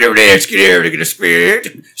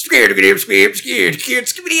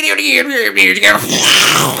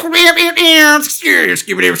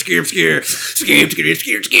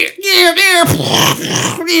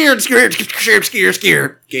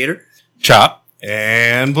Gator. Chop.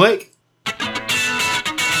 And Blake.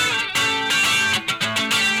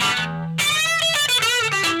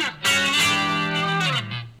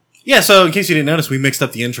 Yeah, so in case you didn't notice, we mixed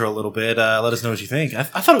up the intro a little bit. Let us know what you think. I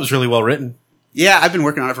thought it was really well written. Yeah, I've been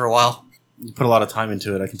working on it for a while. You put a lot of time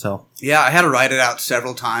into it, I can tell. Yeah, I had to write it out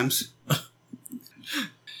several times.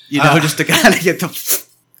 Just to kind of get the...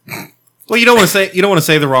 Well, you don't want to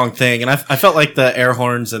say the wrong thing, and I felt like the air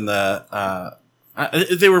horns and the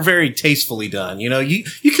they were very tastefully done.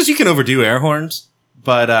 Because you can overdo air horns,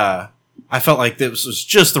 but I felt like this was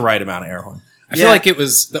just the right amount of air horn. I feel like it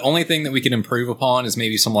was the only thing that we could improve upon is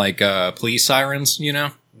maybe some like police sirens,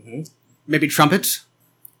 Mm-hmm. Maybe trumpets?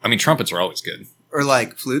 I mean, trumpets are always good. Or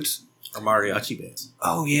like flutes? Or mariachi bands.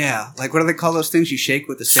 Oh, yeah. Like, what do they call those things you shake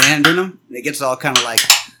with the sand in them? And it gets all kind of like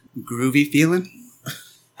groovy feeling.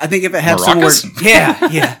 I think if it had some more...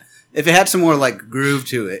 Yeah. If it had some more like groove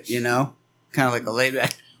to it, kind of like a laid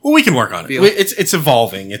back... Well, we can work on it. It's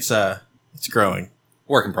evolving. It's growing.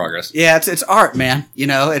 Work in progress. Yeah, it's art, man.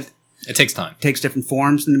 It takes time. Takes different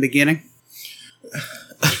forms in the beginning.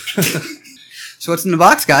 So what's in the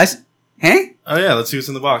box, guys? Hey? Oh, yeah. Let's see what's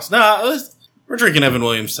in the box. We're drinking Evan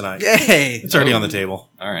Williams tonight. Yay. It's already on the table.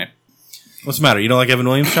 All right. What's the matter? You don't like Evan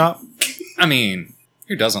Williams, Chop? I mean,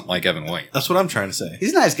 who doesn't like Evan Williams? That's what I'm trying to say.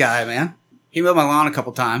 He's a nice guy, man. He mowed my lawn a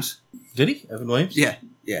couple times. Did he? Evan Williams? Yeah.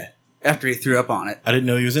 After he threw up on it. I didn't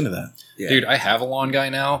know he was into that. Yeah. Dude, I have a lawn guy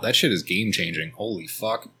now. That shit is game changing. Holy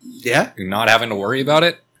fuck. Yeah? You're not having to worry about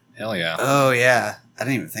it? Hell yeah. Oh, yeah. I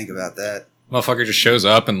didn't even think about that. Motherfucker just shows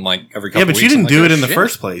up and like every couple weeks. Yeah, but you didn't do it in the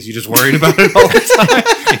first place. You just worried about it all the time.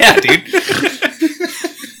 Yeah, dude.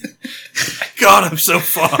 God, I'm so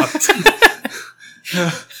fucked.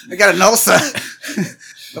 I got an ulcer.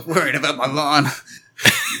 I'm worried about my lawn.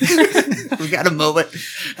 We got to mow it.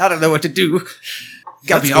 I don't know what to do.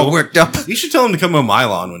 Got me all worked up. You should tell him to come mow my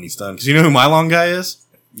lawn when he's done. Because you know who my lawn guy is?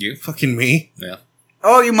 You. Fucking me. Yeah.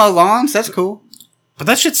 Oh, you mow lawns? That's cool. But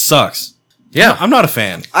that shit sucks. Yeah. I'm not a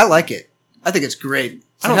fan. I like it. I think it's great.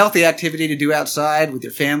 It's a healthy activity to do outside with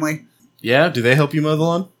your family. Yeah? Do they help you mow the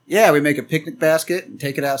lawn? Yeah, we make a picnic basket and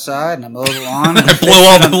take it outside, and I mow the lawn. I blow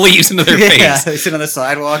all the leaves into their Yeah, face. they sit on the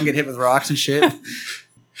sidewalk and get hit with rocks and shit.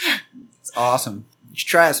 It's awesome. You should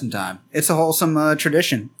try it sometime. It's a wholesome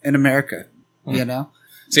tradition in America,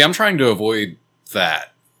 See, I'm trying to avoid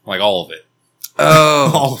that. Like all of it.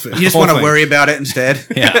 Oh. All of it. You just want to worry about it instead?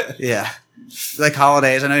 Yeah. Yeah. Like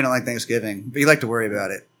holidays. I know you don't like Thanksgiving, but you like to worry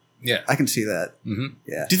about it. Yeah. I can see that. Mm-hmm.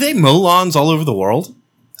 Yeah. Do they mow lawns all over the world?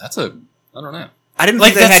 I don't know. I didn't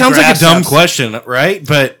Like, think they that had sounds like a grass dumb ups. question, right?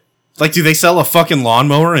 But, like, do they sell a fucking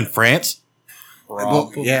lawnmower in France? Well,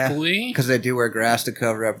 Probably. yeah, because they do wear grass to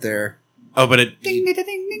cover up their... Oh, but Ding, ding, ding, ding,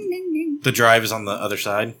 ding, ding. the drive is on the other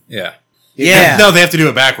side? Yeah. Yeah. No, they have to do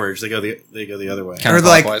it backwards. They go the other way. Or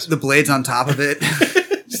like Counterclockwise. the blades on top of it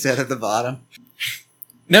instead of the bottom.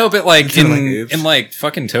 No, but like They're like oops. in like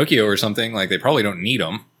fucking Tokyo or something, like they probably don't need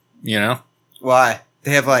them. Why?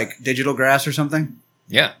 They have like digital grass or something?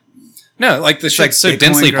 Yeah. No, like the It's shit's like so Bitcoin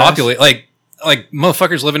densely grass? populated. Like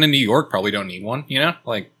motherfuckers living in New York probably don't need one.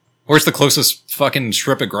 Like where's the closest fucking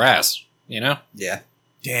strip of grass? Yeah.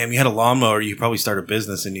 Damn, you had a lawnmower, you could probably start a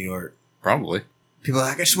business in New York. Probably. People are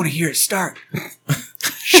like, I just want to hear it start.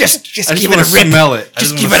 just I just give want it to a rip. smell it.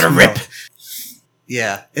 Just give it a rip.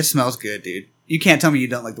 Yeah, it smells good, dude. You can't tell me you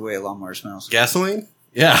don't like the way a lawnmower smells. Gasoline?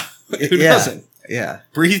 Yeah. Who Yeah. doesn't? Yeah.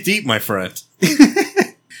 Breathe deep, my friend.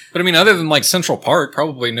 But I mean, other than like Central Park,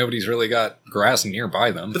 probably nobody's really got grass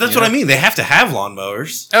nearby them. But that's what I mean. They have to have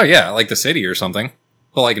lawnmowers. Oh yeah, like the city or something.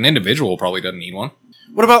 But like an individual probably doesn't need one.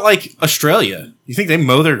 What about, like, Australia? You think they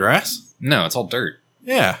mow their grass? No, it's all dirt.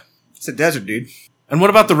 Yeah. It's a desert, dude. And what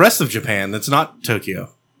about the rest of Japan that's not Tokyo?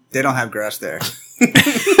 They don't have grass there.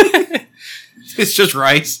 It's just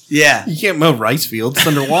rice. Yeah. You can't mow rice fields. It's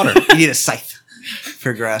underwater. You need a scythe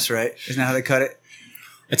for grass, right? Isn't that how they cut it?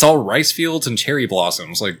 It's all rice fields and cherry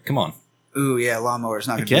blossoms. Like, come on. Ooh, yeah, lawnmower's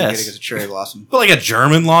not going to be guess. good against a cherry blossom. But, like, a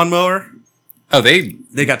German lawnmower? Oh, they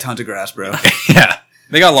They got tons of grass, bro. yeah.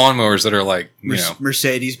 They got lawnmowers that are like,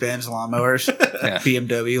 Mercedes-Benz lawnmowers. Yeah.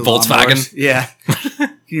 BMW Volkswagen. lawnmowers. Yeah.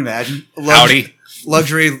 Can you imagine? Audi.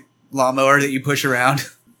 Luxury lawnmower that you push around.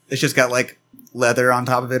 It's just got, like, leather on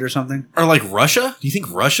top of it or something. Or, like, Russia? Do you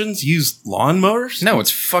think Russians use lawnmowers? No,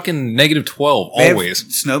 it's fucking -12 They have always.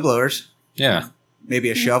 snowblowers. Yeah. Maybe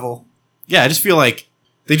a shovel. Yeah, I just feel like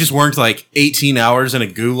they just worked, like, 18 hours in a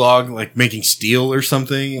gulag, like, making steel or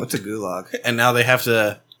something. What's a gulag? And now they have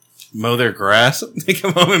to Mow their grass? They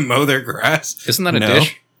come home and mow their grass? Isn't that a No.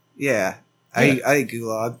 dish? Yeah. I eat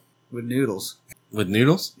gulag with noodles. With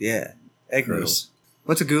noodles? Yeah. Egg Gross. noodles.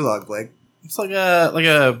 What's a gulag, Blake? It's like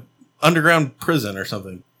a underground prison or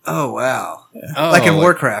something. Oh, wow. Oh, Like in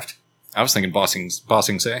Warcraft. I was thinking Bossing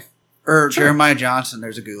Say. Or Jeremiah Johnson.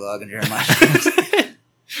 There's a gulag in Jeremiah Johnson.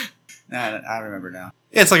 I remember now.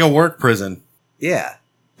 Yeah, it's like a work prison. Yeah.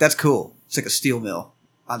 That's cool. It's like a steel mill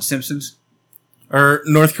on Simpsons. Or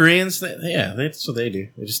North Koreans, that's what they do.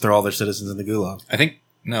 They just throw all their citizens in the gulag. I think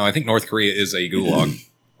North Korea is a gulag.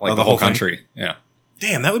 Like Oh, the whole country. Yeah.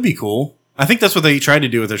 Damn, that would be cool. I think that's what they tried to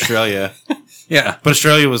do with Australia. Yeah. But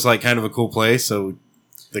Australia was like kind of a cool place, so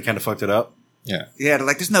they kind of fucked it up. Yeah. Yeah, they're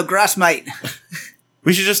like, there's no grass, mate.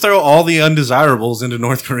 We should just throw all the undesirables into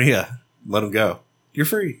North Korea. Let them go. You're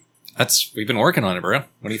free. We've been working on it, bro.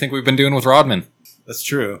 What do you think we've been doing with Rodman? That's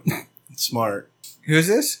true. It's smart. Who's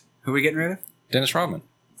this? Who are we getting rid of? Dennis Rodman.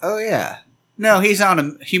 Oh, yeah. No, he's on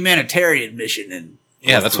a humanitarian mission in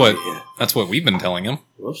Yeah, North that's Korea. what we've been telling him.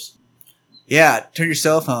 Whoops. Yeah, turn your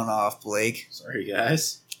cell phone off, Blake. Sorry,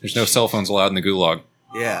 guys. There's no cell phones allowed in the gulag.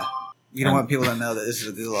 Yeah. You don't want people to know that this is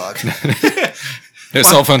a gulag. No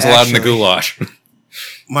cell phones allowed in the actually. goulash.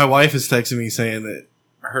 My wife is texting me saying that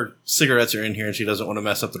her cigarettes are in here and she doesn't want to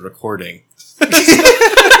mess up the recording.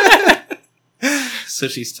 So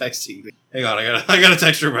she's texting me. Hang on, I gotta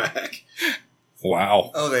text her back.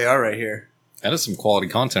 Wow. Oh, they are right here. That is some quality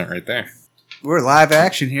content right there. We're live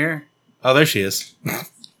action here. Oh, there she is.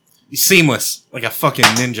 Seamless, like a fucking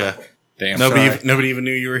ninja. Damn. Sorry. Nobody even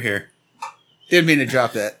knew you were here. Didn't mean to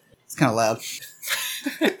drop that. It's kind of loud.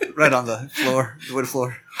 Right on the floor, the wood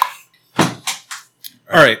floor. All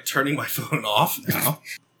right. Turning my phone off now.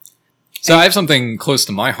 So I have something close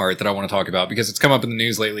to my heart that I want to talk about because it's come up in the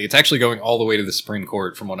news lately. It's actually going all the way to the Supreme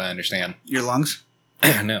Court, from what I understand. Your lungs?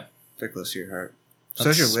 No. They're close to your heart.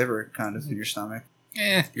 So's your liver, kind of, in your stomach.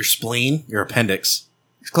 Your spleen, your appendix,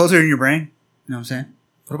 It's closer than your brain. You know what I'm saying?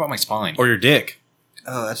 What about my spine? or your dick.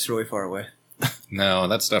 Oh, that's really far away. No,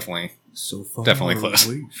 that's definitely. So far Definitely close.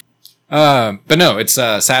 away. But no, it's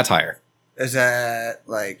satire. Is that,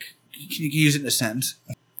 like, can you use it in a sentence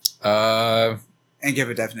Uh, and give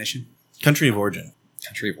a definition? Country of origin.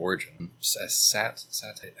 country of origin. Satire.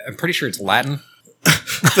 I'm pretty sure it's Latin.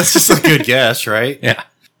 That's just a good guess, right? Yeah.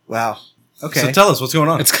 Wow. Okay. So tell us what's going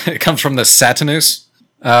on. It comes from the Satinus.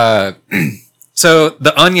 So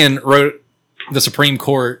the Onion wrote the Supreme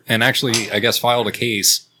Court and actually, I guess, filed a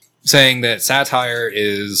case saying that satire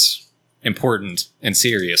is important and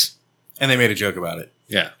serious. And they made a joke about it,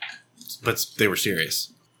 Yeah. but they were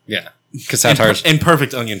serious. Yeah. Because satire's in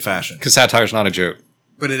perfect Onion fashion. not a joke.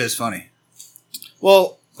 But it is funny.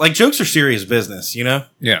 Well, like jokes are serious business, you know?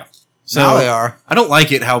 Yeah. So Now they are. I don't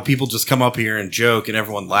like it how people just come up here and joke and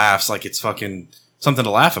everyone laughs like it's fucking something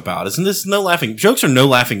to laugh about. Isn't this no laughing? Jokes are no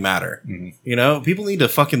laughing matter. Mhm. You know, people need to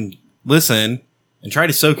fucking listen and try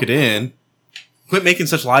to soak it in. Quit making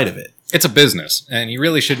such light of it. It's a business, and you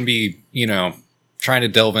really shouldn't be, trying to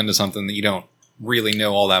delve into something that you don't really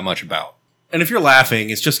know all that much about. And if you're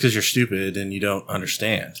laughing, it's just because you're stupid and you don't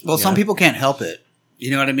understand. Well, you some know? people can't help it.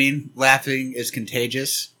 You know what I mean? Laughing is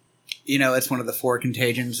contagious. You know, it's one of the 4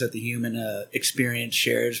 contagions that the human experience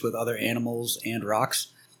shares with other animals and rocks.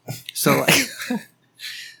 So, like,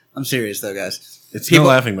 I'm serious though, guys. It's people- no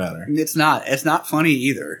laughing matter. It's not. It's not funny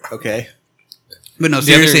either. Okay. But no, The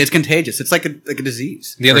seriously, other- it's contagious. It's like a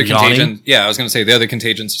disease. The other Or yawning? contagion, yeah, I was going to say the other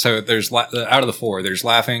contagions. So there's out of the 4, there's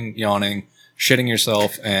laughing, yawning, shitting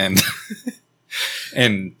yourself, and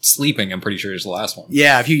and sleeping. I'm pretty sure is the last one.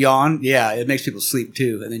 Yeah, if you yawn, yeah, it makes people sleep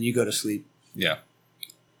too, and then you go to sleep. Yeah.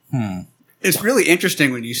 It's really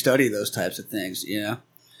interesting when you study those types of things. You know.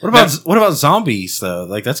 What about zombies though?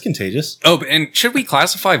 Like that's contagious. Oh, and should we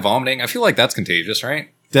classify vomiting? I feel like that's contagious, right?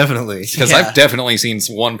 Definitely. Because Yeah. I've definitely seen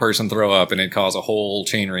one person throw up and it caused a whole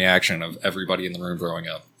chain reaction of everybody in the room throwing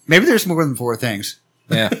up. Maybe there's more than 4 things.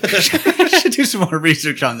 Yeah. I should do some more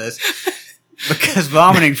research on this because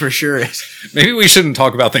vomiting for sure is. Maybe we shouldn't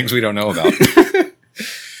talk about things we don't know about.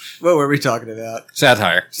 What were we talking about?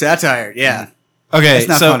 Satire. Satire. Yeah, Okay, it's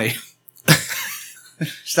not so funny.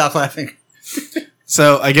 Stop laughing.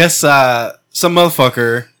 so I guess some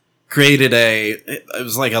motherfucker created it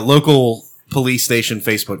was like a local police station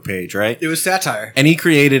Facebook page, right? It was satire. And he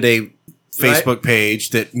created a Facebook page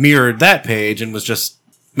that mirrored that page and was just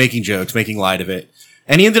making jokes, making light of it.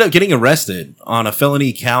 And he ended up getting arrested on a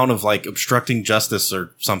felony count of like obstructing justice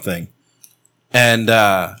or something. And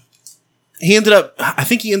I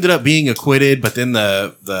think he ended up being acquitted, but then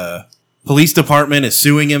the police department is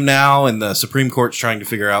suing him now, and the Supreme Court's trying to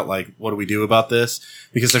figure out like what do we do about this,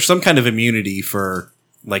 because there's some kind of immunity for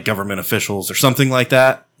like government officials or something like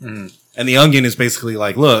that. Mm. And The Onion is basically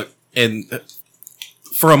like, look, and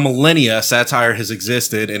for a millennia, satire has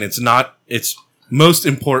existed, and it's most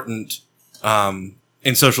important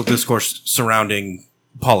in social discourse surrounding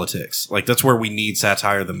politics. Like, that's where we need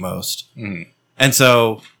satire the most. Mm. And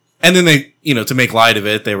so, and then they, to make light of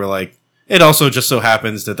it, they were like, it also just so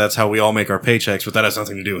happens that that's how we all make our paychecks, but that has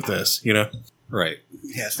nothing to do with this, Right.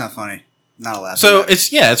 Yeah, it's not funny. Not a laugh. So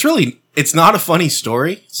it's not a funny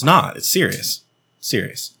story. It's not. It's serious.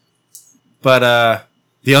 Serious. But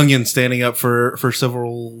The Onion standing up for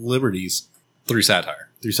civil liberties Through satire.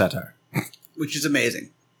 which is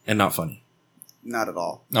amazing. And not funny. Not at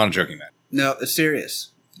all. Not a joking matter. No, it's serious.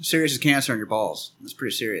 Serious as cancer in your balls. It's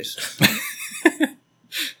pretty serious.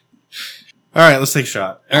 All right, let's take a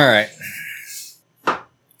shot. All right.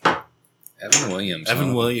 Evan Williams.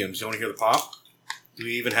 Evan Williams. You want to hear the pop? Do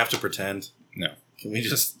we even have to pretend? No. Can we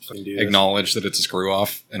just fucking do this? Acknowledge that it's a screw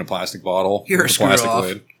off in a plastic bottle. You're a with screw plastic off.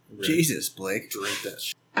 lid. Jesus, Blake. Drink that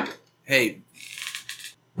shit. Hey,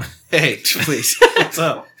 Hey, please. what's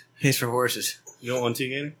up? Pays for horses. You don't want to,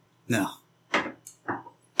 Gator? No.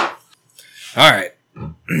 All right.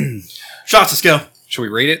 Shots, let's go. Should we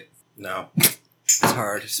rate it? No. It's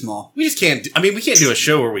hard. It's small. We just can't. We can't do a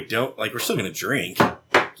show where we don't. Like, we're still going to drink.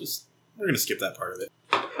 We're going to skip that part of it.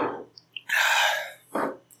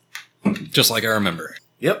 Just like I remember.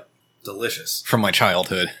 Yep. Delicious. From my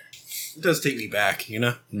childhood. It does take me back,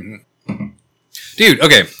 Mm-hmm. Dude,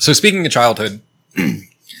 okay. So speaking of childhood,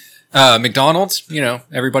 McDonald's,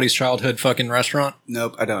 everybody's childhood fucking restaurant.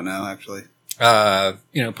 Nope, I don't know, actually.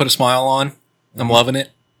 Put a smile on. I'm loving it,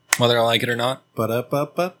 whether I like it or not.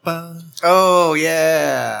 Ba-da-ba-ba-ba. Oh,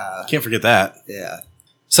 yeah. Can't forget that. Yeah.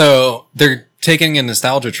 So they're taking a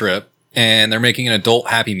nostalgia trip and they're making an adult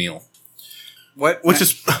Happy Meal. What? Which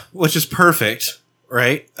is perfect,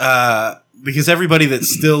 right? Because everybody that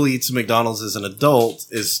still eats McDonald's as an adult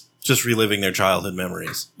is just reliving their childhood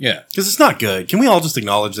memories. Yeah. Because it's not good. Can we all just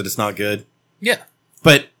acknowledge that it's not good? Yeah.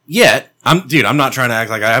 But yet, I'm not trying to act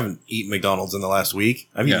like I haven't eaten McDonald's in the last week.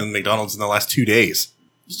 I've eaten McDonald's in the last 2 days.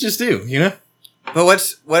 You just do, But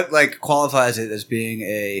what qualifies it as being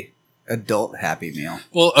a adult Happy Meal?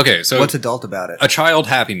 Well, okay, so what's adult about it? A child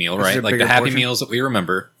Happy Meal, Is right? there Like the bigger Happy portion? Meals that we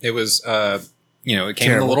remember. It was, it came in a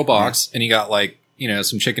Terrible, little box, and you got like,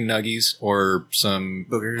 some chicken nuggies or some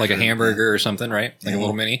Boogers like a or- hamburger or something, right? Like Yeah. a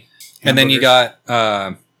little mini. And then you Hamburgers.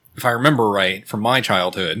 got, if I remember right, from my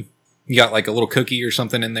childhood, you got like a little cookie or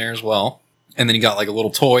something in there as well. And then you got like a little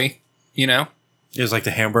toy, It was like the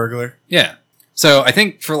Hamburglar. Yeah. So I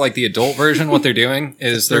think for like the adult version, what they're doing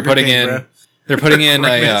is they're Burger putting King, in, bro. they're putting in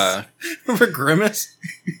Grimace. a, Remember Grimace?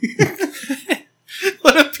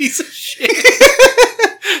 What a piece of shit.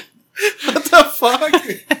 What the fuck?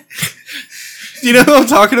 Do you know who I'm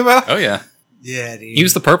talking about? oh yeah. Yeah, dude. He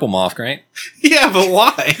was the purple moth, right? Yeah, but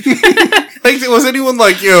why? Like, was anyone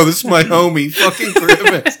like, yo, this is my homie, fucking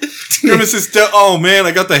Grimace? Grimace is oh man,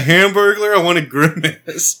 I got the Hamburglar, I wanted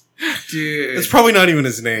Grimace. Dude. It's probably not even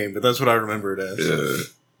his name, but that's what I remember it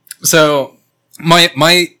as. So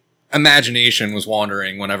my imagination was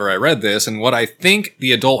wandering whenever I read this, and what I think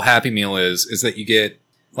the adult Happy Meal is that you get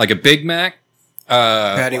like a Big Mac,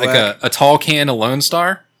 Patty like whack. a tall can of Lone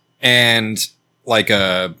Star, and like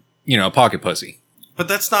a pocket pussy. But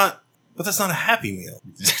that's not a Happy Meal.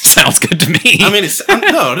 Sounds good to me. I mean,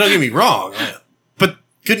 no, don't get me wrong. But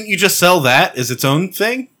couldn't you just sell that as its own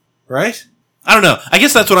thing? Right? I don't know. I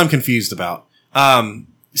guess that's what I'm confused about.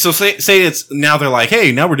 So say it's now they're like,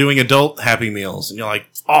 hey, now we're doing adult Happy Meals. And you're like,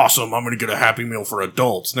 awesome, I'm going to get a Happy Meal for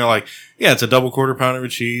adults. And they're like, yeah, it's a double quarter pounder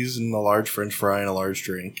with cheese and a large French fry and a large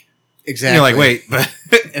drink. Exactly. And you're like, wait, but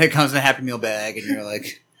And it comes in a Happy Meal bag, and you're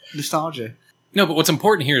like, nostalgia. no, but what's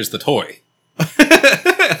important here is the toy.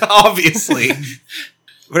 obviously.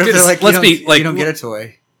 What if they're like, Let's you be, like- don't get a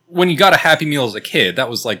toy? When you got a Happy Meal as a kid, that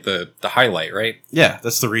was like the highlight, right? Yeah,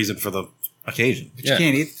 that's the reason for the occasion. But Yeah. you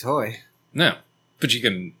can't eat the toy. No. But you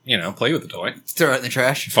can, play with the toy. Throw it in the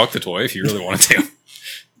trash. Fuck the toy if you really wanted to.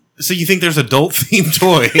 So you think there's adult themed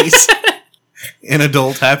toys in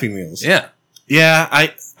adult Happy Meals? Yeah. Yeah,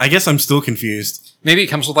 I guess I'm still confused. Maybe it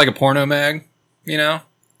comes with like a porno mag,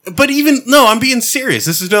 But no, I'm being serious.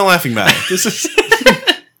 This is no laughing matter. This is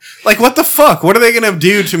like, what the fuck? What are they going to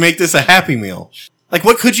do to make this a Happy Meal? Like,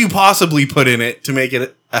 what could you possibly put in it to make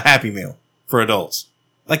it a Happy Meal for adults?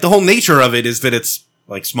 Like, the whole nature of it is that it's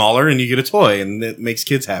like smaller and you get a toy and it makes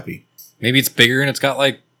kids happy. Maybe it's bigger and it's got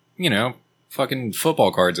like, fucking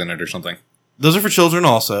football cards in it or something. Those are for children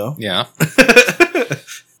also. Yeah.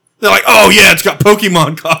 They're like, oh yeah, it's got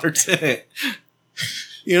Pokemon cards in it.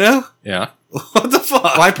 You know? Yeah. What the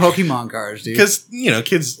fuck? Why Pokemon cards, dude? Because,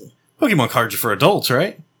 kids, Pokemon cards are for adults,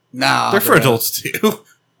 right? No, They're for adults too.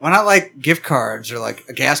 Why not like gift cards or like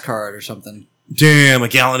a gas card or something? Damn, a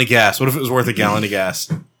gallon of gas. What if it was worth a gallon of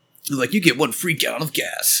gas? Like, you get 1 free gallon of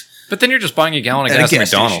gas. But then you're just buying a gallon of At a gas at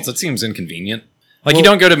gas McDonald's. station. That seems inconvenient. Like, you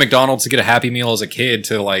don't go to McDonald's to get a Happy Meal as a kid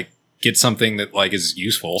to, like, get something that, like, is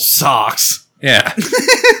useful. Socks. Yeah.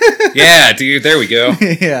 Yeah, dude, there we go.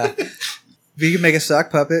 Yeah. If you can make a sock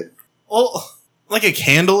puppet. Well, like a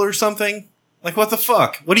candle or something? Like, what the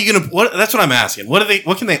fuck? What are you gonna... What? That's what I'm asking.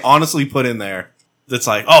 What can they honestly put in there that's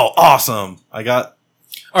like, oh, awesome. I got...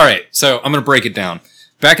 All right, so I'm going to break it down.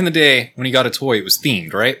 Back in the day, when you got a toy, it was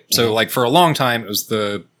themed, right? So, like, for a long time, it was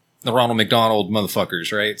the Ronald McDonald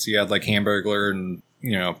motherfuckers, right? So you had, like, Hamburglar and,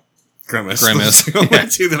 you know... Grimace. Grimace. Those are the only Yeah.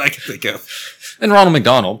 two that I can think of. And Ronald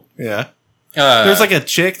McDonald. Yeah. There was like a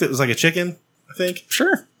chick that was like a chicken, I think.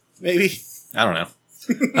 Sure. Maybe. I don't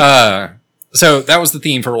know. So that was the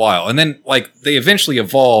theme for a while. And then, like, they eventually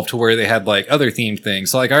evolved to where they had, like, other themed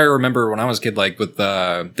things. So, like, I remember when I was a kid, like, with,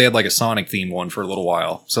 they had, like, a Sonic themed one for a little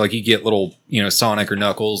while. So, like, you get little, you know, Sonic or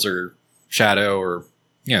Knuckles or Shadow or,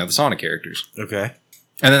 you know, the Sonic characters. Okay.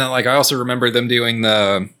 And then, like, I also remember them doing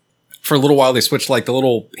for a little while, they switched, like, the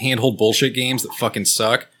little handhold bullshit games that fucking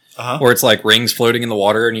suck. Uh-huh. Where it's, like, rings floating in the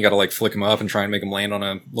water and you gotta, like, flick them up and try and make them land on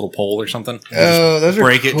a little pole or something. Oh, those are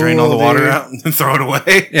Break it, drain all the water out, and then throw it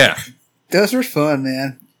away. Yeah. Those were fun,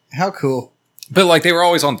 man. How cool. But, like, they were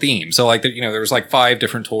always on theme. So, like, you know, there was, like, 5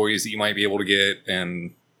 different toys that you might be able to get,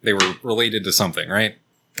 and they were related to something, right?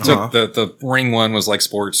 Uh-huh. So, the ring one was, like,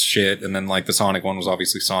 sports shit, and then, like, the Sonic one was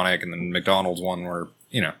obviously Sonic, and then McDonald's one were,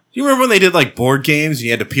 you know. Do you remember when they did, like, board games, and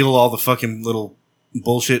you had to peel all the fucking little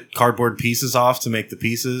bullshit cardboard pieces off to make the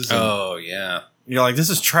pieces? And Oh, yeah. you're like, this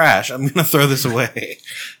is trash. I'm gonna throw this away.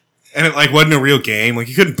 And it, like, wasn't a real game. Like,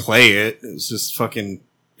 you couldn't play it. It was just fucking...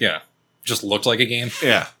 Yeah. Just looked like a game.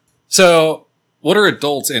 Yeah. So, what are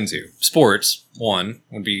adults into? Sports, one,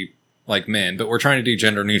 would be, like, men, but we're trying to do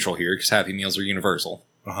gender neutral here, because Happy Meals are universal.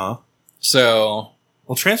 Uh-huh. So,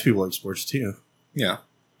 Well, trans people like sports, too. yeah.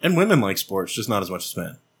 And women like sports, just not as much as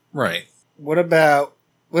men. Right. What about,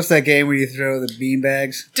 what's that game where you throw the bean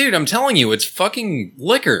bags? Dude, I'm telling you, it's fucking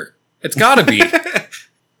liquor. It's gotta be.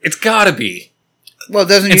 It's gotta be. Well,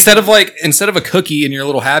 doesn't Instead of a cookie in your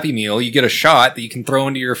little Happy Meal, you get a shot that you can throw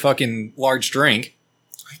into your fucking large drink.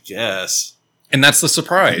 I guess. And that's the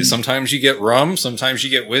surprise. Sometimes you get rum, sometimes you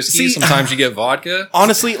get whiskey, See, sometimes you get vodka.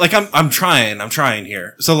 Honestly, like, I'm trying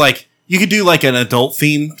here. So, like, you could do, like, an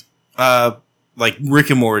adult-themed, like, Rick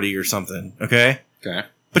and Morty or something, okay? Okay.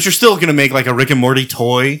 But you're still gonna make, like, a Rick and Morty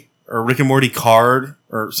toy, or a Rick and Morty card,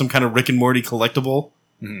 or some kind of Rick and Morty collectible.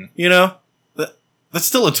 Mm-hmm. You know? That's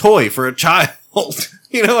still a toy for a child.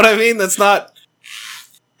 You know what I mean? That's not...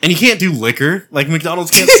 And you can't do liquor. Like,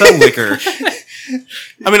 McDonald's can't sell liquor.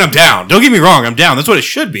 I mean, I'm down. Don't get me wrong, I'm down. That's what it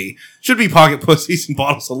should be. Should be pocket pussies and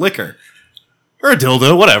bottles of liquor. Or a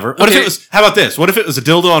dildo, whatever. What if Okay. it was... How about this? What if it was a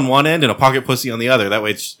dildo on one end and a pocket pussy on the other? That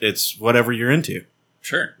way it's whatever you're into.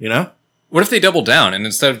 Sure. You know? What if they double down and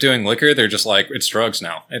instead of doing liquor, they're just like, it's drugs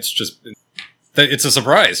now. It's a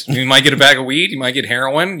surprise. You might get a bag of weed, you might get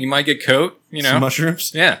heroin, you might get coke, you know? Some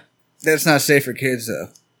mushrooms? Yeah. That's not safe for kids, though.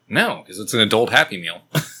 No, because it's an adult Happy Meal.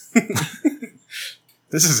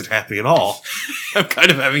 This isn't happy at all. I'm kind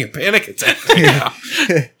of having a panic attack right now.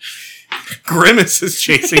 Grimace is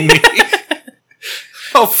chasing me.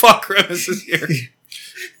 Oh, fuck, Grimace is here.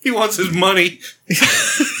 He wants his money.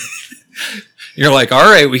 You're like, all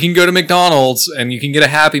right, we can go to McDonald's and you can get a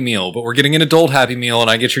Happy Meal, but we're getting an adult Happy Meal and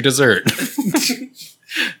I get your dessert. It's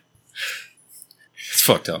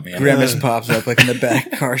fucked up, man. Grimace pops up like in the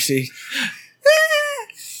back car seat.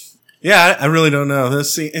 Yeah, I really don't know.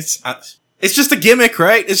 It's just a gimmick,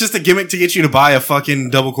 right? It's just a gimmick to get you to buy a fucking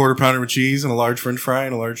double quarter pounder with cheese and a large French fry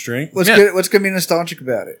and a large drink. What's Yeah. good? What's gonna be nostalgic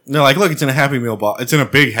about it? And they're like, look, it's in a Happy Meal box. It's in a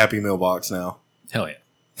big Happy Meal box now. Hell yeah.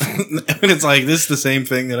 And it's like, this is the same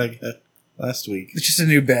thing that I got last week. It's just a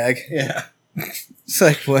new bag. Yeah. It's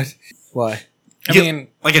like what? Why? I Yeah. mean,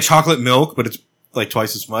 Like a chocolate milk, but it's like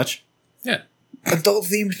twice as much. yeah. Adult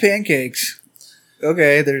themed pancakes.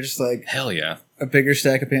 Okay, they're just like Hell yeah. a bigger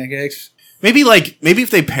stack of pancakes. Maybe if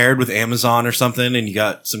they paired with Amazon or something and you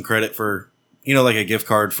got some credit for, you know, like a gift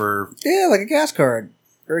card for... Yeah, like a gas card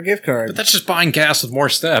or a gift card. But that's just buying gas with more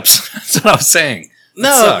steps. That's what I was saying. No,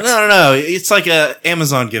 sucks. no. It's like a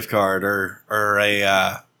Amazon gift card or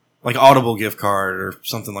a, like Audible gift card or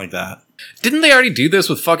something like that. Didn't they already do this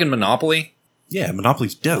with fucking Monopoly? Yeah,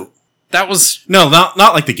 Monopoly's dope. That was... No, not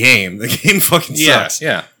like the game. The game fucking sucks.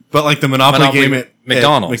 Yeah. But like the Monopoly game at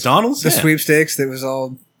McDonald's. McDonald's? The Yeah. sweepstakes that was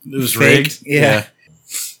all It was fake. rigged. Yeah.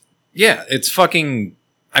 Yeah, it's fucking...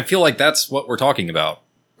 I feel like that's what we're talking about.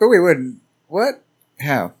 But we wouldn't. What?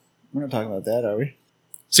 How? We're not talking about that, are we?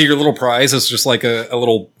 So your little prize is just like a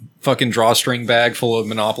little fucking drawstring bag full of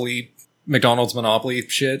McDonald's Monopoly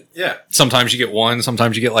shit. Yeah. Sometimes you get one,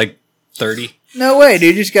 sometimes you get like 30. No way,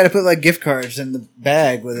 dude. You just got to put like gift cards in the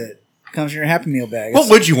bag with it. Comes in your Happy Meal bag. What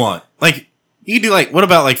would you want? Like, you could do like, what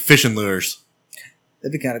about like fishing lures?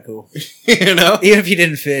 That'd be kind of cool. You know? Even if you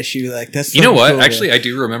didn't fish, you'd be like, that's You know what? cool, Actually, man. I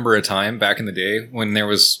do remember a time back in the day when there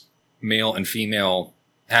was male and female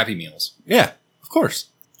Happy Meals. Yeah, of course.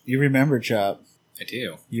 You remember, Chop. I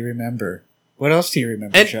do. You remember. What else do you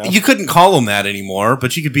remember, And Chop? you couldn't call them that anymore,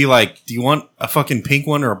 but you could be like, do you want a fucking pink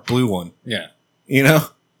one or a blue one? Yeah. You know?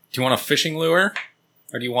 Do you want a fishing lure?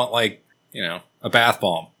 Or do you want like, a bath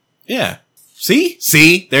bomb? Yeah.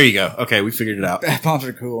 See? There you go. Okay, we figured it out. Bath bombs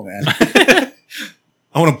are cool, man.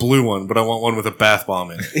 I want a blue one, but I want one with a bath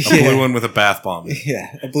bomb in it. A Yeah. blue one with a bath bomb in it.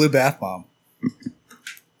 Yeah, a blue bath bomb.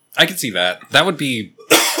 I could see that. That would be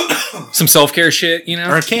some self-care shit,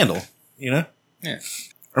 Or a candle, you know? Yeah.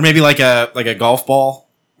 Or maybe like a golf ball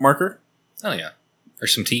marker. Oh, yeah. Or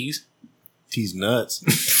some teas. Tease nuts.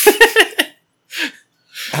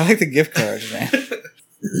 I like the gift cards, man.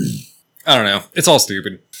 I don't know. It's all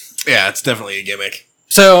stupid. Yeah, it's definitely a gimmick.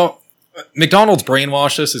 So, McDonald's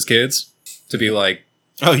brainwashed us as kids to be like,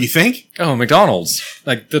 Oh, you think? oh, McDonald's.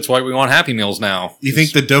 Like, that's why we want Happy Meals now. You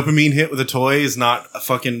think the dopamine hit with a toy is not a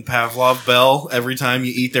fucking Pavlov bell every time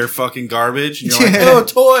you eat their fucking garbage? And you're like, Yeah. oh,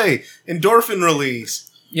 toy! Endorphin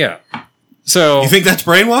release. Yeah. So, You think that's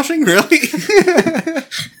brainwashing? Really?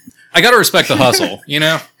 I gotta respect the hustle,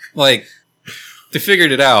 Like, they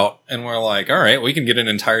figured it out, and we're like, all right, we can get an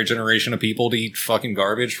entire generation of people to eat fucking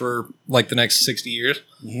garbage for, like, the next 60 years.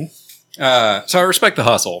 Mhm. So I respect the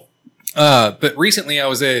hustle. But recently I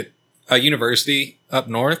was at a university up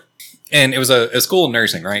north, and it was a school of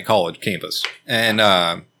nursing, right? College campus. And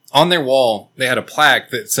on their wall, they had a plaque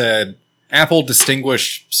that said, Apple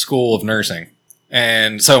Distinguished School of Nursing.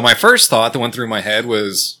 And so my first thought that went through my head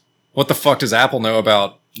was, what the fuck does Apple know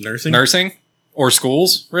about nursing? Or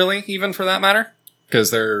schools, really, even for that matter?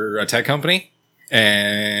 Because they're a tech company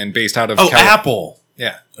and based out of Apple.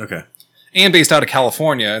 Yeah. Okay. And based out of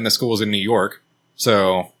California, and the school's in New York.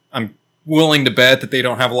 So I'm willing to bet that they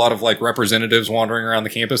don't have a lot of like representatives wandering around the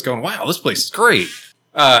campus going, wow, this place is great.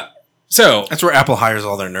 So That's where Apple hires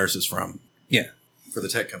all their nurses from. Yeah. For the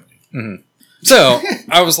tech company. Mm-hmm. So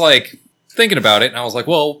I was like thinking about it, and I was like,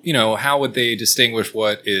 well, how would they distinguish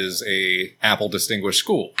what is a Apple distinguished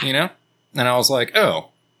school, And I was like, oh,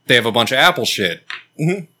 they have a bunch of Apple shit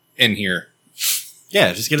in here.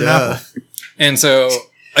 Yeah, just get an Duh. Apple. And so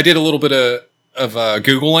I did a little bit of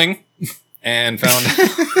Googling and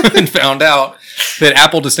found out that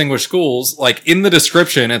Apple Distinguished Schools, like in the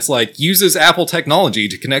description, it's like uses Apple technology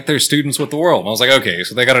to connect their students with the world. And I was like, okay,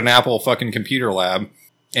 so they got an Apple fucking computer lab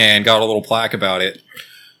and got a little plaque about it.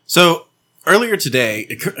 So earlier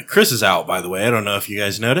today, Chris is out, by the way. I don't know if you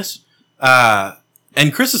guys noticed.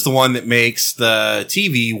 And Chris is the one that makes the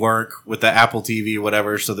TV work with the Apple TV or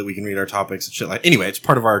whatever so that we can read our topics and shit like. Anyway, it's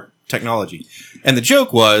part of our technology. And the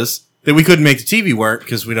joke was that we couldn't make the TV work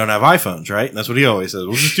because we don't have iPhones, right? And that's what he always says.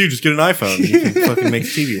 Well, just get an iPhone and you can fucking make the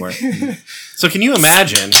TV work. So can you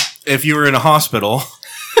imagine if you were in a hospital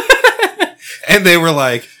and they were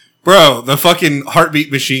like, bro, the fucking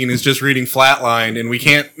heartbeat machine is just reading flatline and we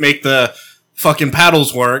can't make the fucking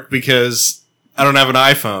paddles work because I don't have an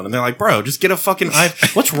iPhone. And they're like, bro, just get a fucking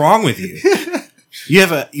iPhone. What's wrong with you? You have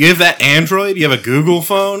that Android? You have a Google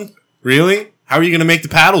phone? Really? How are you going to make the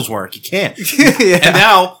paddles work? You can't. Yeah. And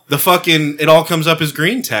now it all comes up as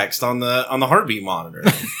green text on the heartbeat monitor.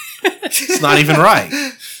 It's not even right.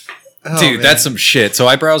 Oh, Dude, man. that's some shit. So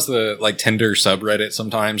I browse the like Tinder subreddit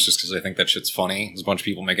sometimes just because I think that shit's funny. There's a bunch of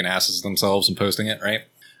people making asses of themselves and posting it, right?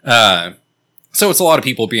 So it's a lot of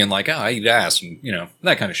people being like, oh, I eat ass and,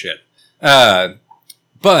 that kind of shit.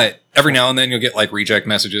 But every now and then you'll get like reject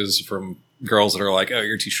messages from girls that are like, oh,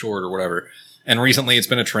 you're too short or whatever. And recently it's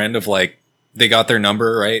been a trend of like, they got their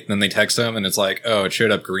number, right? And then they text them and it's like, oh, it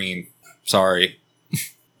showed up green. Sorry.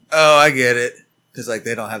 Oh, I get it. Because like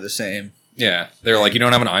they don't have the same. Yeah. They're like, you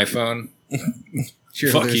don't have an iPhone? You're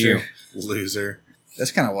a Fuck loser. you. Loser.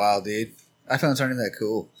 That's kind of wild, dude. iPhones aren't even that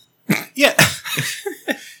cool. Yeah.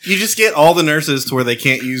 You just get all the nurses to where they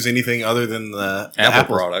can't use anything other than the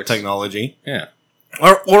Apple products. technology. Yeah.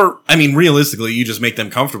 Or, I mean, realistically, you just make them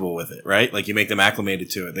comfortable with it, right? Like, you make them acclimated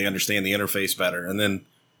to it. They understand the interface better. And then,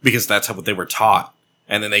 because that's what they were taught.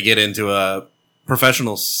 And then they get into a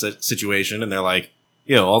professional situation and they're like,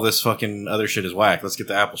 yo, all this fucking other shit is whack. Let's get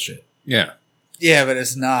the Apple shit. Yeah. Yeah, but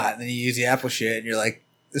it's not. And then you use the Apple shit and you're like,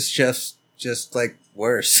 it's just like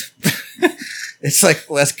worse. It's like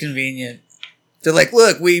less convenient. They're like,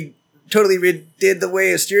 look, we totally redid the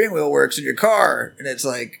way a steering wheel works in your car. And it's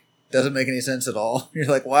like, doesn't make any sense at all. You're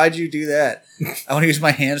like, why'd you do that? I want to use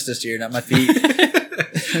my hands to steer, not my feet.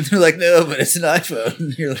 And they're like, no, but it's an iPhone.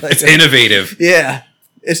 And you're like, It's innovative. yeah.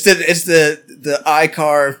 It's the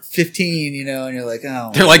iCar 15, you know, and you're like,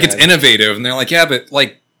 oh. They're like, it's innovative. And they're like, yeah, but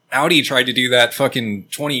like Audi tried to do that fucking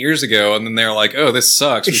 20 years ago. And then they're like, oh, this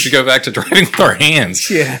sucks. We should go back to driving with our hands.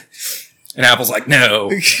 Yeah. And Apple's like,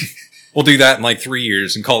 no, we'll do that in like 3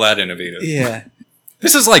 years and call that innovative. Yeah.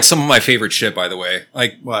 This is like some of my favorite shit, by the way.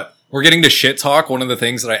 Like, What? we're getting to shit talk. One of the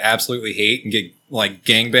things that I absolutely hate and get like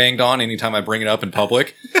gangbanged on anytime I bring it up in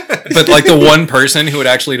public. But like the one person who would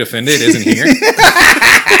actually defend it isn't here.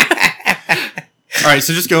 All right,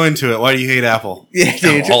 so just go into it. Why do you hate Apple? Yeah,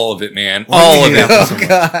 dude. All of it, man. All of it. Oh,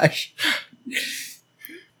 gosh.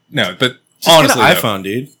 No, but Just honestly, get an though, iPhone,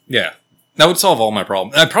 dude. yeah, that would solve all my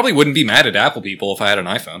problems. I probably wouldn't be mad at Apple people if I had an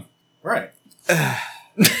iPhone. Right.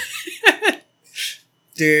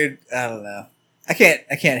 Dude, I don't know. I can't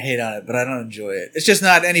hate on it, but I don't enjoy it. It's just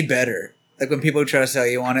not any better. Like when people try to sell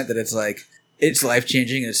you on it, that it's like, it's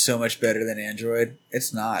life-changing and it's so much better than Android.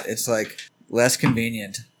 It's not. It's like less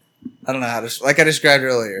convenient. I don't know how to, like I described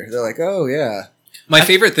earlier. They're like, oh yeah, My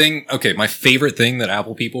favorite thing that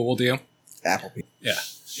Apple people will do, Apple people. yeah,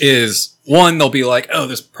 is one, they'll be like, oh,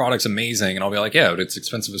 this product's amazing. And I'll be like, yeah, but it's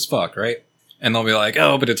expensive as fuck, right? And they'll be like,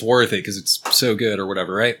 oh, but it's worth it because it's so good or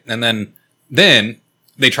whatever, right? And then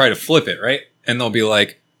they try to flip it, right? And they'll be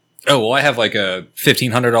like, oh, well, I have like a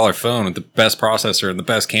 $1,500 phone with the best processor and the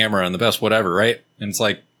best camera and the best whatever, right? And it's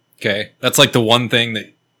like, okay, that's like the one thing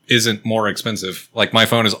that isn't more expensive. Like my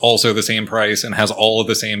phone is also the same price and has all of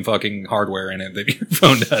the same fucking hardware in it that your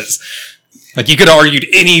phone does. Like you could argue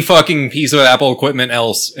any fucking piece of Apple equipment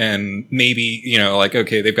else and maybe, you know, like,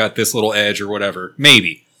 okay, they've got this little edge or whatever.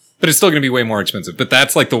 Maybe. But it's still going to be way more expensive. But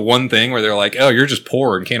that's like the one thing where they're like, oh, you're just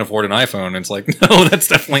poor and can't afford an iPhone. And it's like, no, that's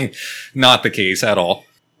definitely not the case at all.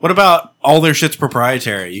 What about all their shit's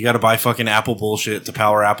proprietary? You got to buy fucking Apple bullshit to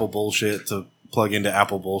power Apple bullshit to plug into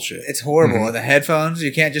Apple bullshit. It's horrible. And the headphones,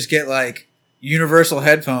 you can't just get like universal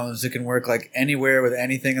headphones that can work like anywhere with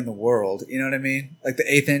anything in the world. You know what I mean? Like the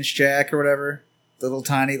 1/8 inch jack or whatever, the little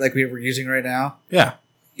tiny like we were using right now. Yeah.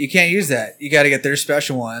 You can't use that. You got to get their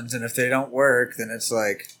special ones, and if they don't work, then it's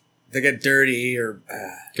like they get dirty or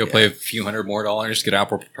Go pay a few $100 more, get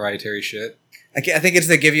Apple proprietary shit. I think it's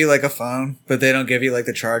they give you like a phone, but they don't give you like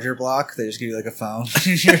the charger block. They just give you like a phone.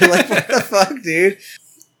 You're like, what the fuck, dude?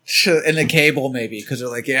 And the cable maybe, because they're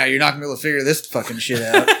like, yeah, you're not gonna be able to figure this fucking shit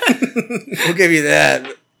out. We'll give you that,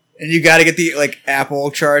 and you got to get the like Apple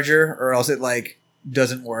charger, or else it like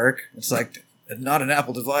doesn't work. It's like not an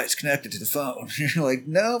Apple device connected to the phone. You're like,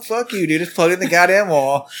 no, fuck you, dude. It's plugged in the goddamn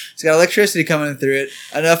wall. It's got electricity coming through it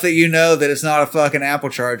enough that you know that it's not a fucking Apple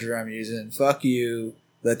charger I'm using. Fuck you.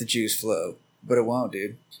 Let the juice flow. But it won't,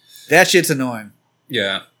 dude. That shit's annoying.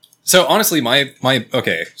 Yeah. So honestly, my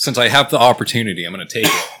okay, since I have the opportunity, I'm going to take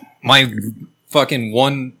it. My fucking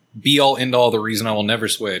one be all end all, the reason I will never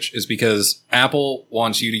switch is because Apple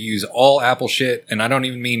wants you to use all Apple shit. And I don't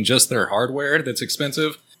even mean just their hardware that's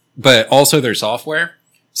expensive, but also their software.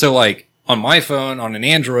 So like on my phone, on an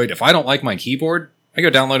Android, if I don't like my keyboard, I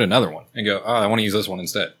go download another one and go, oh, I want to use this one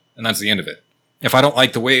instead. And that's the end of it. If I don't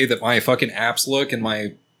like the way that my fucking apps look in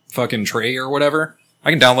my fucking tray or whatever,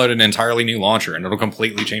 I can download an entirely new launcher and it'll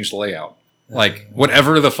completely change the layout. Like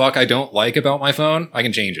whatever the fuck I don't like about my phone, I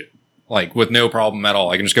can change it. Like with no problem at all.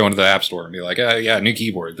 I can just go into the app store and be like, oh yeah, new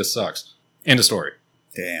keyboard. This sucks. End of story.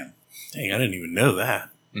 Damn. Dang, I didn't even know that.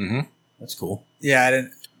 Mm-hmm. That's cool. Yeah, I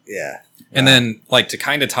didn't. Yeah. And then like to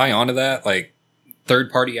kind of tie onto that, like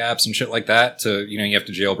third party apps and shit like that to, you know, you have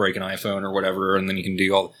to jailbreak an iPhone or whatever. And then you can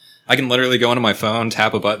do all, I can literally go into my phone,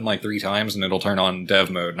 tap a button like 3 times and it'll turn on dev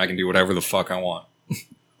mode and I can do whatever the fuck I want.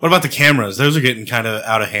 What about the cameras? Those are getting kind of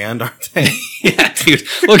out of hand, aren't they? Yeah, dude,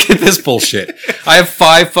 look at this bullshit. I have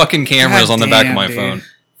 5 fucking cameras God on the back of damn, my dude. phone.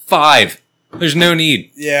 5. There's no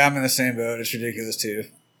need. Yeah, I'm in the same boat. It's ridiculous too.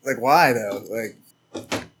 Like, why though? Like,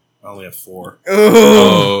 I only have 4.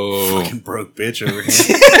 Oh. Fucking broke bitch over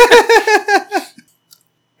here.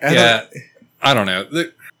 Yeah, I don't know.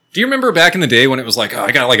 Do you remember back in the day when it was like, oh,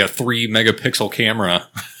 I got like a 3 megapixel camera?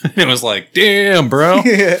 It was like, damn, bro.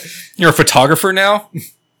 You're a photographer now?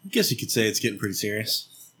 I guess you could say it's getting pretty serious.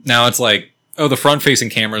 Now it's like, oh, the front-facing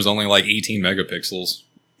camera is only like 18 megapixels.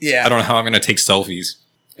 Yeah. I don't know how I'm going to take selfies.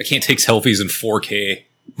 I can't take selfies in 4K.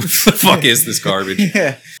 What the fuck is this garbage?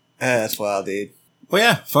 Yeah. That's wild, dude. Well,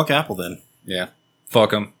 yeah, fuck Apple then. Yeah. Fuck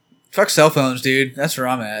them. Fuck cell phones, dude. That's where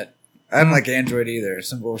I'm at. I don't like Android either. It's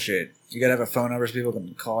some bullshit. You gotta have a phone number so people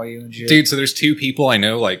can call you and shit. Dude, so there's 2 people I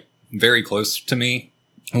know, like, very close to me.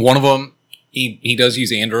 One of them he does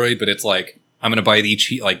use Android, but it's like, I'm going to buy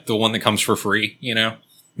the one that comes for free, you know?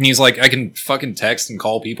 And he's like, I can fucking text and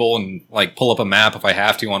call people and like pull up a map if I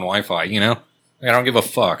have to on Wi-Fi, you know? Like, I don't give a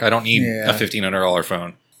fuck. I don't need a $1,500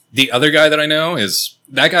 phone. The other guy that I know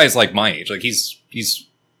that guy's like my age. Like he's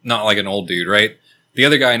not like an old dude, right? The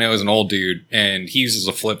other guy I know is an old dude and he uses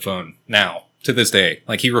a flip phone now to this day.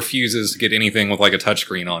 Like he refuses to get anything with like a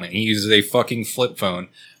touchscreen on it. He uses a fucking flip phone.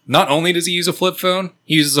 Not only does he use a flip phone,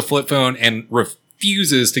 he uses a flip phone and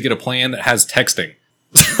refuses to get a plan that has texting.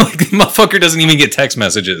 Like the motherfucker doesn't even get text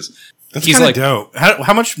messages. That's kind of like, dope.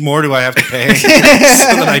 How much more do I have to pay so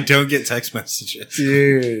that I don't get text messages?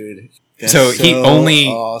 Dude. So he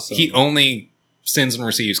only sends and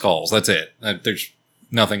receives calls. That's it. There's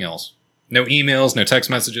nothing else. No emails, no text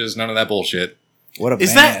messages, none of that bullshit. What a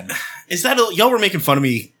man. Is that y'all were making fun of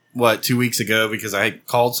me 2 weeks ago because I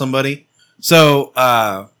called somebody? So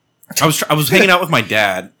I was hanging out with my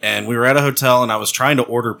dad and we were at a hotel and I was trying to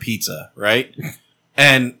order pizza, right?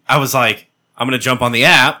 And I was like, I'm going to jump on the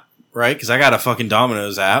app, right? Because I got a fucking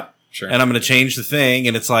Domino's app. Sure. And I'm going to change the thing.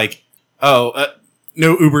 And it's like, no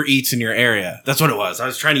Uber Eats in your area. That's what it was. I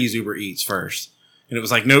was trying to use Uber Eats first. And it was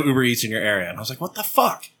like, no Uber Eats in your area. And I was like, what the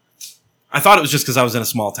fuck? I thought it was just because I was in a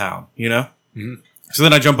small town, you know? Mm-hmm. So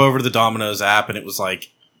then I jump over to the Domino's app and it was like,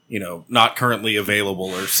 you know, not currently available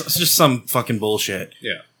or just some fucking bullshit.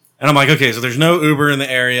 Yeah. And I'm like, okay, so there's no Uber in the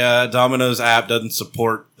area. Domino's app doesn't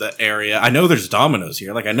support the area. I know there's Domino's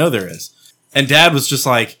here. Like, I know there is. And Dad was just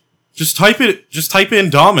like, just type in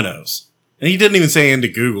Domino's. And he didn't even say into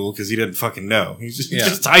Google because he didn't fucking know. He's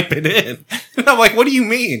just type it in. And I'm like, what do you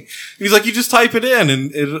mean? And he's like, you just type it in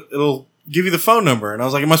and it'll give you the phone number. And I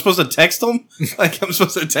was like, am I supposed to text him? Like, I'm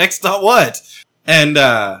supposed to text on what? And,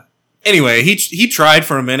 anyway, he tried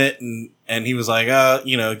for a minute and he was like,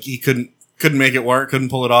 you know, he couldn't make it work, couldn't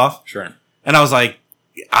pull it off. Sure. And I was like,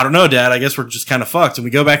 I don't know, Dad, I guess we're just kind of fucked. And we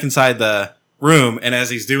go back inside the room and as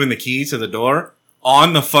he's doing the key to the door,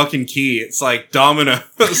 on the fucking key, it's like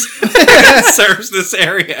Domino's serves this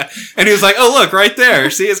area. And he was like, oh, look, right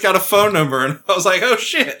there. See, it's got a phone number. And I was like, oh,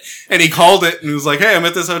 shit. And he called it and he was like, hey, I'm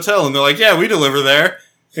at this hotel. And they're like, yeah, we deliver there.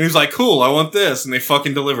 And he was like, cool, I want this. And they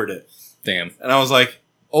fucking delivered it. Damn. And I was like,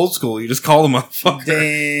 old school, you just call them motherfucker.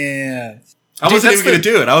 Damn. I wasn't even going to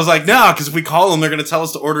do it. I was like, no, because if we call them, they're going to tell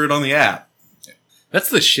us to order it on the app.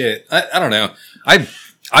 That's the shit. I don't know.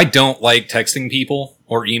 I don't like texting people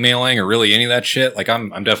or emailing or really any of that shit. Like I'm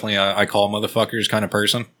definitely a I call motherfuckers kind of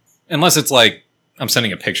person. Unless it's like I'm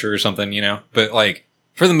sending a picture or something, you know. But like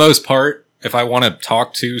for the most part, if I want to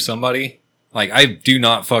talk to somebody, like I do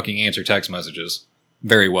not fucking answer text messages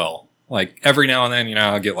very well. Like every now and then, you know,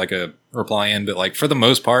 I'll get like a reply in, but like for the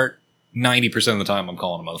most part, 90% of the time I'm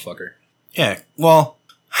calling a motherfucker. Yeah. Well,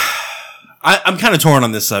 I'm kind of torn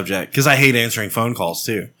on this subject because I hate answering phone calls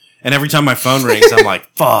too. And every time my phone rings, I'm like,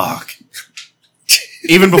 fuck.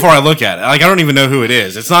 Even before I look at it. Like, I don't even know who it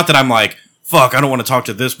is. It's not that I'm like, fuck, I don't want to talk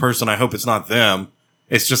to this person. I hope it's not them.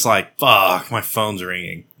 It's just like, fuck, my phone's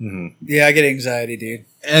ringing. Mm-hmm. Yeah, I get anxiety, dude.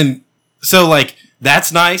 And so, like,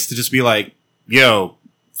 that's nice to just be like, yo,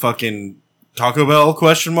 fucking Taco Bell, ?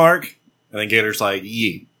 And then Gator's like,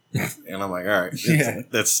 yee. And I'm like, all right. Yeah.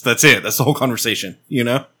 That's it. That's the whole conversation, you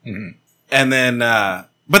know? Mm-hmm. And then,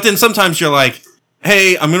 but then sometimes you're like,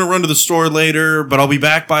 hey, I'm going to run to the store later, but I'll be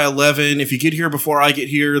back by 11. If you get here before I get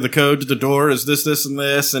here, the code to the door is this, this, and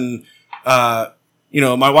this. And, you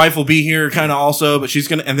know, my wife will be here kind of also, but she's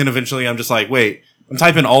going to, and then eventually I'm just like, wait, I'm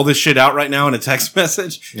typing all this shit out right now in a text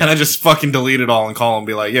message. Yeah. And I just fucking delete it all and call and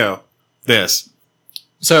be like, yo, this.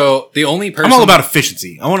 So the only person I'm all about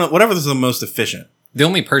efficiency. I want to, whatever is the most efficient. The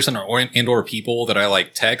only person or people that I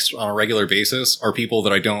like text on a regular basis are people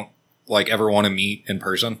that I don't like ever want to meet in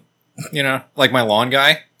person. You know, like my lawn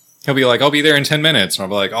guy, he'll be like, I'll be there in 10 minutes. And I'll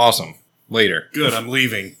be like, awesome. Later. Good. I'm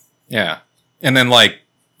leaving. Yeah. And then like,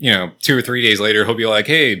 you know, 2 or 3 days later, he'll be like,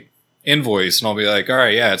 hey, invoice. And I'll be like, all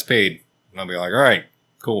right, yeah, it's paid. And I'll be like, all right,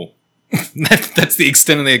 cool. That's the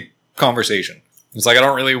extent of the conversation. It's like, I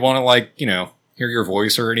don't really want to like, you know, hear your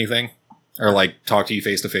voice or anything or like talk to you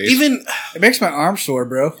face to face. Even it makes my arm sore,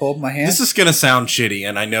 bro. Hold my hand. This is going to sound shitty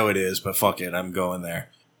and I know it is, but fuck it. I'm going there.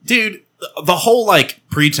 Dude, the whole like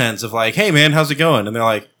pretense of like, hey man, how's it going? And they're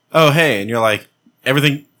like, oh hey, and you're like,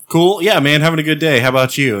 everything cool? Yeah, man, having a good day. How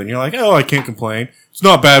about you? And you're like, oh, I can't complain. It's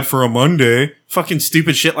not bad for a Monday. Fucking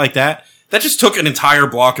stupid shit like that. That just took an entire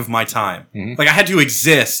block of my time. Mm-hmm. Like I had to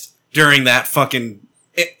exist during that fucking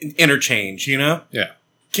interchange, you know? Yeah.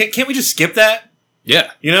 Can't we just skip that?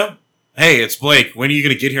 Yeah. You know? Hey, it's Blake. When are you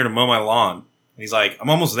going to get here to mow my lawn? And he's like, I'm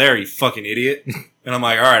almost there, you fucking idiot. And I'm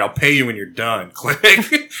like, all right, I'll pay you when you're done. Click.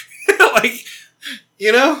 Like,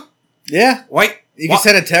 you know? Yeah. Why? You can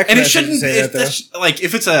send a text and it message shouldn't and say that, though. like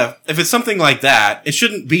if it's something like that, it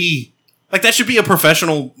shouldn't be like that. Should be a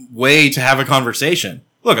professional way to have a conversation.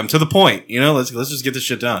 Look, I'm to the point. You know, let's just get this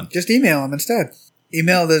shit done. Just email him instead.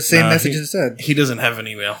 Email the same message instead. He doesn't have an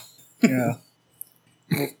email. Yeah.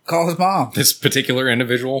 Well, call his mom. This particular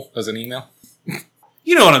individual has an email.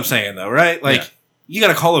 You know what I'm saying, though, right? Like, Yeah. you got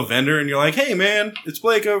to call a vendor and you're like, hey, man, it's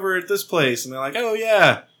Blake over at this place. And they're like, oh,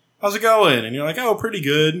 yeah, how's it going? And you're like, oh, pretty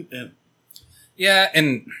good. And Yeah,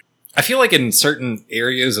 and I feel like in certain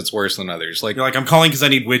areas it's worse than others. Like, you're like, I'm calling because I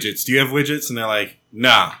need widgets. Do you have widgets? And they're like,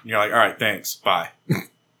 nah. And you're like, all right, thanks. Bye.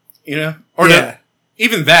 You know? Or Yeah.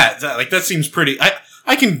 even that seems pretty.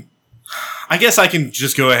 I guess I can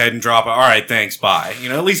just go ahead and drop it. All right, thanks. Bye. You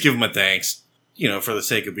know, at least give them a thanks, you know, for the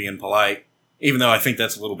sake of being polite. Even though I think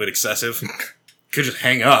that's a little bit excessive. Could just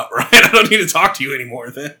hang up, right? I don't need to talk to you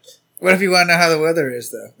anymore then. What if you want to know how the weather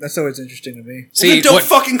is, though? That's always interesting to me. Well, then don't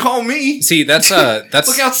fucking call me. See, that's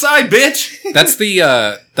Look outside, bitch.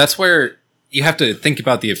 that's where you have to think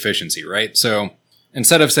about the efficiency, right? So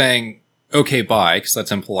instead of saying okay, bye, because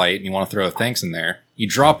that's impolite, and you want to throw a thanks in there, you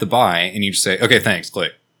drop the bye and you just say okay, thanks,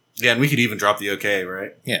 click. Yeah, and we could even drop the okay,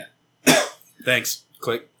 right? Yeah. Thanks,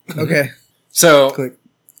 click. Okay. So Click.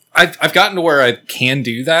 I've gotten to where I can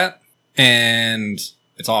do that, and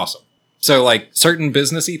it's awesome. So like certain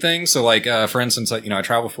businessy things. So like for instance, like, you know, I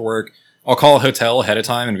travel for work. I'll call a hotel ahead of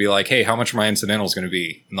time and be like, hey, how much are my incidentals going to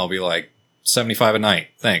be? And they'll be like $75 a night.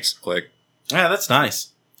 Thanks. Click. Yeah, that's nice.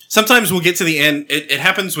 Sometimes we'll get to the end. It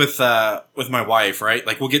happens with my wife, right?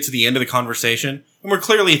 Like we'll get to the end of the conversation and we're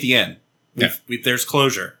clearly at the end. There's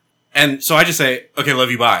closure. And so I just say, okay,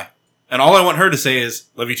 love you, bye. And all I want her to say is,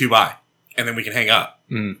 love you too, bye. And then we can hang up.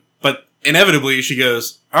 Mm. But inevitably she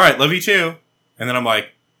goes, all right, love you too. And then I'm like,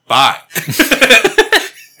 bye.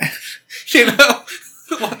 You know?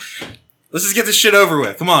 Let's just get this shit over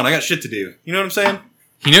with. Come on, I got shit to do. You know what I'm saying?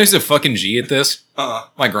 You know who's a fucking G at this?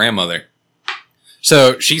 My grandmother.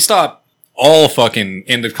 So she stopped all fucking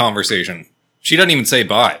end of conversation. She doesn't even say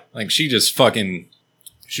bye. Like she just fucking...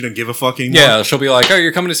 She don't give a fucking... Yeah, she'll be like, oh,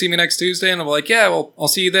 you're coming to see me next Tuesday? And I'm like, yeah, well, I'll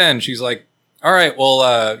see you then. She's like, all right,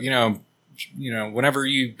 well, you know, whenever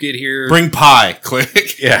you get here... Bring pie.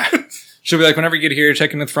 Click. Yeah. She'll be like, whenever you get here,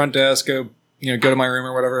 check in at the front desk, go to my room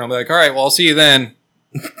or whatever. And I'll be like, all right, well, I'll see you then.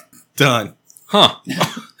 Done. Huh.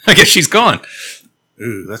 I guess she's gone.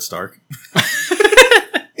 Ooh, that's dark.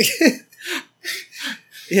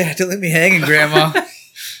 Yeah, don't leave me hanging, Grandma.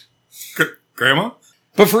 Grandma?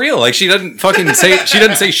 But for real, like she doesn't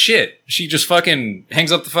say shit. She just fucking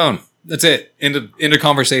hangs up the phone. That's it. End of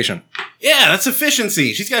conversation. Yeah, that's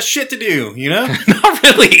efficiency. She's got shit to do, you know? Not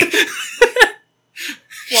really.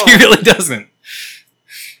 She really doesn't.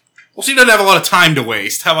 Well, she doesn't have a lot of time to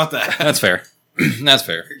waste. How about that? That's fair. That's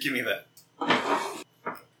fair. Give me that.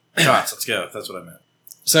 Shots, let's go. That's what I meant.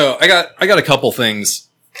 So I got a couple things,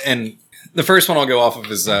 and the first one I'll go off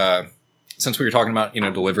of is since we were talking about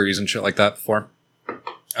deliveries and shit like that before.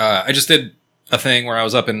 I just did a thing where I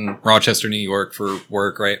was up in Rochester, New York for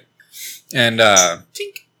work, right? And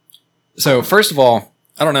Tink. So first of all,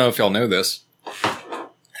 I don't know if y'all know this,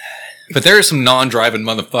 but there are some non-driving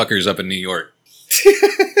motherfuckers up in New York.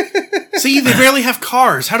 See, they barely have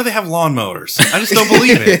cars. How do they have lawnmowers? I just don't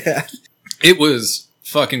believe it. Yeah. It was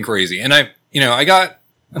fucking crazy. And I got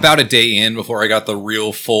about a day in before I got the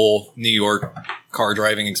real full New York car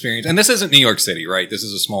driving experience. And this isn't New York City, right? This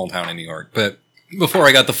is a small town in New York. But before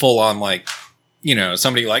I got the full on, like,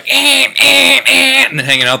 somebody like, and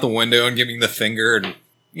hanging out the window and giving the finger. And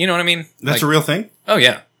you know what I mean? That's like, a real thing? Oh,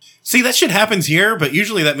 yeah. See, that shit happens here, but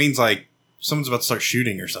usually that means, like, someone's about to start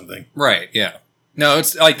shooting or something. Right, yeah. No,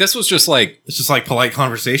 it's like, this was just like... It's just like polite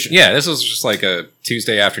conversation. Yeah, this was just like a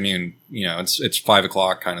Tuesday afternoon, it's 5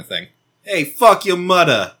 o'clock kind of thing. Hey, fuck your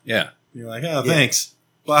mudda. Yeah. You're like, oh, thanks.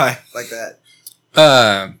 Bye. Like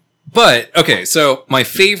that. But, okay, so my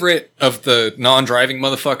favorite of the non-driving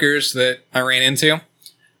motherfuckers that I ran into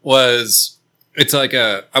was, it's like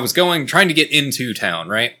I was trying to get into town,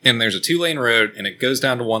 right? And there's a 2-lane road, and it goes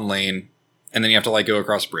down to 1 lane, and then you have to, like, go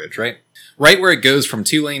across a bridge, right? Right where it goes from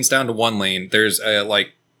 2 lanes down to 1 lane, there's a,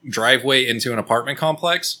 like, driveway into an apartment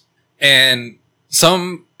complex, and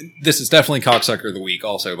this is definitely cocksucker of the week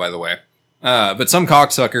also, by the way, but some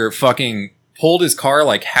cocksucker fucking pulled his car,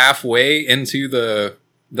 like, halfway into the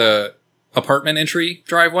apartment entry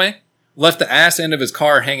driveway, left the ass end of his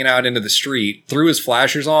car hanging out into the street, threw his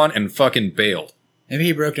flashers on, and fucking bailed. Maybe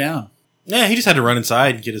he broke down. Yeah, he just had to run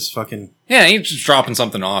inside and get his fucking... Yeah, he's just dropping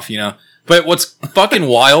something off, But what's fucking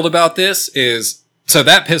wild about this is, so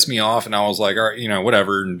that pissed me off, and I was like, all right,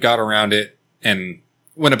 whatever, and got around it, and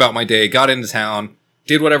went about my day, got into town,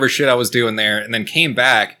 did whatever shit I was doing there, and then came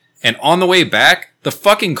back, and on the way back, The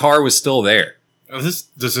fucking car was still there. Does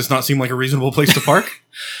this not seem like a reasonable place to park?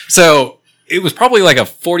 So it was probably like a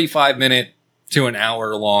 45-minute to an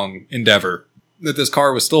hour long endeavor that this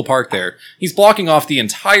car was still parked there. He's blocking off the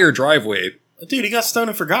entire driveway. Dude, he got stoned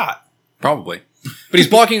and forgot. Probably. But he's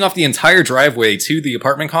blocking off the entire driveway to the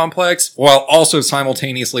apartment complex while also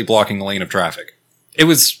simultaneously blocking a lane of traffic. It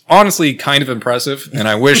was honestly kind of impressive, and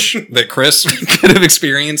I wish that Chris could have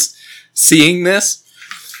experienced seeing this.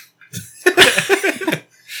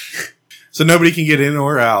 So nobody can get in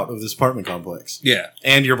or out of this apartment complex. Yeah.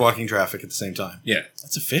 And you're blocking traffic at the same time. Yeah.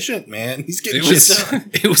 That's efficient, man. He's getting It shit done.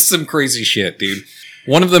 was, it was some crazy shit, dude.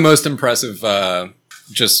 One of the most impressive,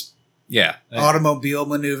 Automobile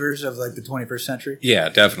maneuvers of like the 21st century. Yeah,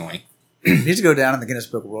 definitely. Needs to go down in the Guinness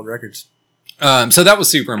Book of World Records. So that was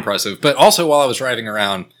super impressive. But also while I was driving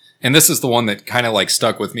around, and this is the one that kind of like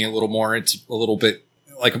stuck with me a little more. It's a little bit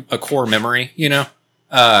like a core memory, you know?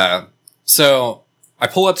 So I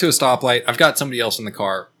pull up to a stoplight. I've got somebody else in the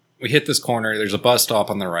car. We hit this corner. There's a bus stop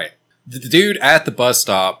on the right. The dude at the bus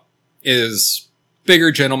stop is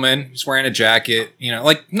bigger gentleman. He's wearing a jacket, you know,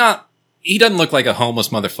 like he doesn't look like a homeless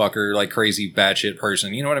motherfucker, like crazy batshit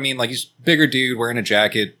person. You know what I mean? Like he's bigger dude wearing a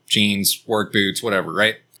jacket, jeans, work boots, whatever,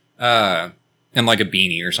 right? And like a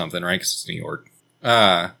beanie or something, right? Cause it's New York.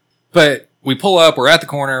 But we pull up, we're at the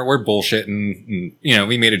corner, we're bullshitting, and, you know,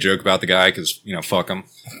 we made a joke about the guy cause, you know, fuck him.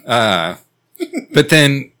 But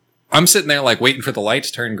then I'm sitting there like waiting for the light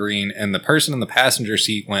to turn green, and the person in the passenger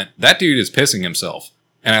seat went, that dude is pissing himself.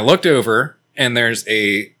 And I looked over, and there's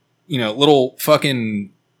a, you know, little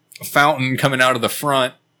fucking fountain coming out of the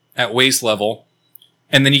front at waist level.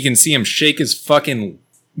 And then you can see him shake his fucking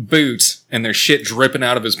boots, and there's shit dripping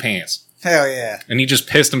out of his pants. Hell yeah. And he just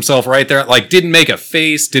pissed himself right there. Like, didn't make a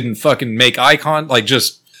face, didn't fucking make eye contact, like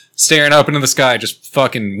just staring up into the sky, just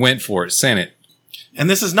fucking went for it, sent it. And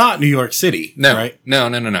this is not New York City, No, right?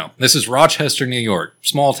 No. This is Rochester, New York.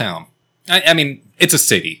 Small town. I mean, it's a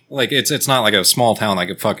city. Like, it's not like a small town, like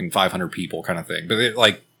a fucking 500 people kind of thing. But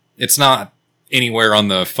it's not anywhere on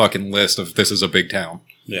the fucking list of this is a big town.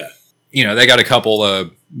 Yeah. You know, they got a couple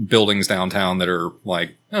of buildings downtown that are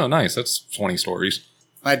like, oh, nice, that's 20 stories.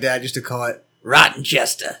 My dad used to call it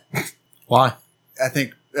Rottenchester. Why? I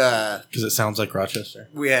think, Because it sounds like Rochester.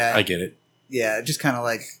 yeah. I get it. Yeah, just kind of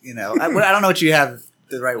like, you know, I don't know what you have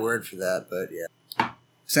the right word for that, but yeah.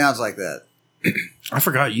 Sounds like that. I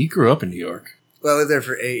forgot you grew up in New York. Well, I lived there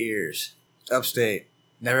for 8 years. Upstate.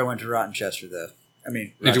 Never went to Rottenchester, though. I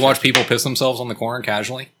mean, Did you watch people piss themselves on the corner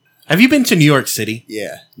casually? Have you been to New York City?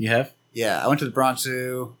 Yeah. You have? Yeah, I went to the Bronx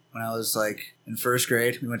Zoo when I was like in first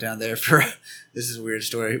grade. We went down there for, this is a weird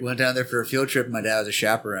story. We went down there for a field trip. My dad was a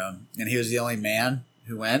chaperone, and he was the only man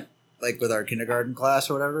who went, like with our kindergarten class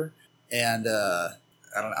or whatever. And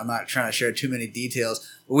I'm not trying to share too many details,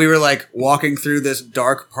 but we were like walking through this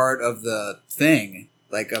dark part of the thing,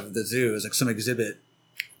 like of the zoo. It was like some exhibit,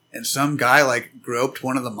 and some guy like groped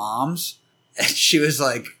one of the moms, and she was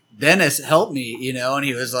like, Dennis, help me, you know, and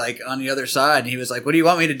he was like on the other side, and he was like, what do you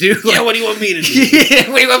want me to do? Like, what do you want me to do? yeah,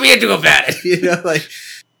 what do you want me to do about it? You know, like,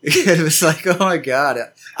 it was like, oh my God.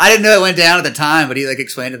 I didn't know it went down at the time, but he like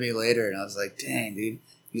explained to me later, and I was like, dang, dude.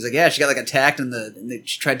 He's like, yeah, she got like attacked and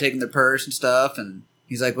she tried taking their purse and stuff, and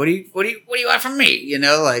he's like, what do you want from me? You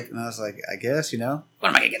know, like, and I was like, I guess, you know, what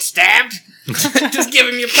am I gonna get stabbed? Just give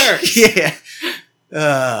him your purse. Yeah.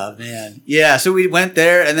 Oh man. Yeah. So we went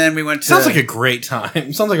there, and then we went to. Sounds like a great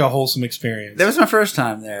time. Sounds like a wholesome experience. That was my first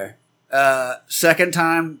time there. Second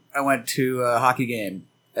time, I went to a hockey game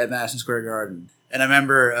at Madison Square Garden, and I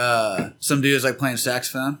remember some dudes like playing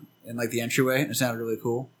saxophone in like the entryway, and it sounded really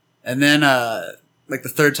cool. And then like the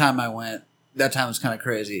third time I went, that time was kind of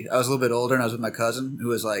crazy. I was a little bit older, and I was with my cousin who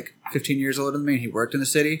was like 15 years older than me, and he worked in the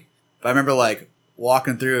city. But I remember like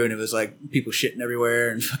walking through, and it was like people shitting everywhere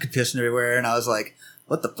and fucking pissing everywhere, and I was like,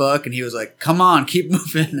 what the fuck? And he was like, come on, keep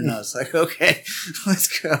moving. And I was like, okay,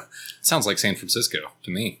 let's go. Sounds like San Francisco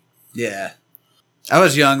to me. Yeah. I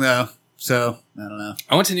was young though, so I don't know.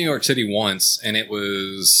 I went to New York City once, and I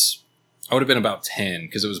would have been about 10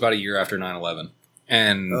 because it was about a year after 9/11.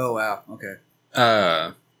 And Oh wow, okay.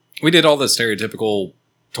 we did all the stereotypical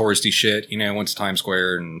touristy shit, you know, went to Times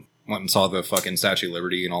Square and went and saw the fucking Statue of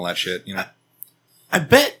Liberty and all that shit, you know. I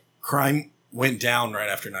bet crime went down right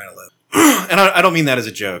after 9/11. And I don't mean that as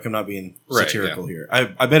a joke. I'm not being satirical here.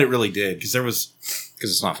 I bet it really did, because there was...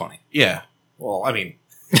 Because it's not funny. Yeah. Well, I mean...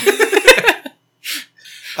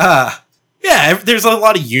 yeah, there's a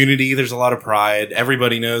lot of unity. There's a lot of pride.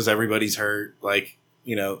 Everybody knows everybody's hurt. Like,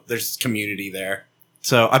 you know, there's community there.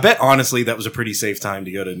 So I bet honestly that was a pretty safe time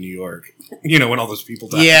to go to New York. You know, when all those people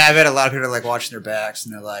died. Yeah, I bet a lot of people are like watching their backs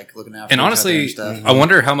and they're like looking out for And each other honestly, and stuff. I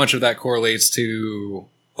wonder how much of that correlates to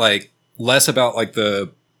like less about like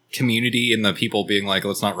the community and the people being like,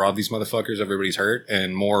 let's not rob these motherfuckers, everybody's hurt,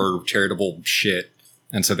 and more charitable shit.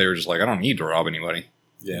 And so they were just like, I don't need to rob anybody.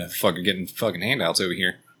 Yeah. Fucking getting fucking handouts over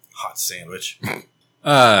here. Hot sandwich.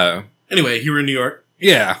 Anyway, You were in New York.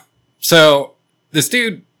 yeah. So this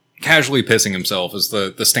dude casually pissing himself is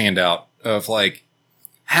the standout of like,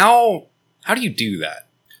 how do you do that?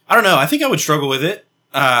 I don't know. I think I would struggle with it.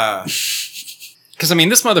 Because I mean,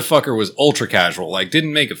 this motherfucker was ultra casual. Like,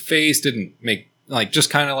 didn't make a face, didn't make like, just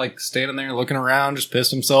kind of like standing there looking around, just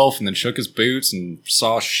pissed himself, and then shook his boots and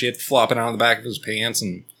saw shit flopping out of the back of his pants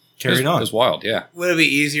and Carried on. It was wild, yeah, Would it be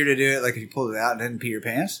easier to do it like if you pulled it out and didn't pee your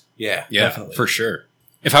pants? Yeah, yeah, definitely. for sure.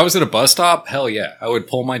 If I was at a bus stop, hell yeah, I would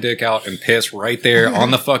pull my dick out and piss right there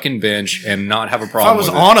on the fucking bench and not have a If I problem. was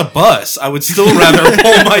with on a bus, I would still rather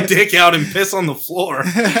pull my dick out and piss on the floor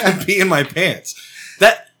than pee in my pants.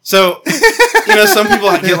 So, you know, some people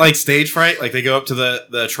get like stage fright, like they go up to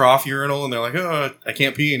the trough urinal and they're like, "Oh, I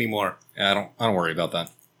can't pee anymore." Yeah, I don't worry about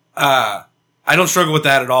that. I don't struggle with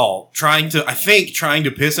that at all. Trying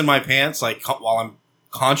to piss in my pants, like while I'm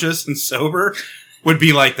conscious and sober, would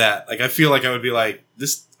be like that. Like I feel like I would be like,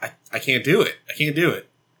 this. I can't do it. I can't do it.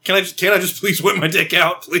 Can't I just please whip my dick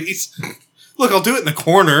out, please? Look, I'll do it in the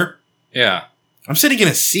corner. Yeah, I'm sitting in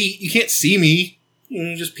a seat. You can't see me.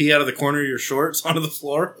 You just pee out of the corner of your shorts onto the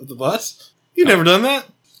floor of the bus. You've never done that?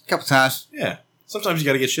 A couple times. Yeah. Sometimes you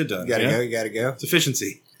got to get shit done. You gotta yeah? go, you gotta go. It's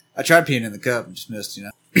efficiency. I tried peeing in the cup and just missed, you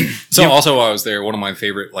know. So also while I was there, one of my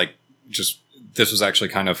favorite, like, just, this was actually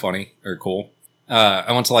kind of funny or cool. I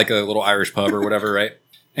went to like a little Irish pub or whatever, right?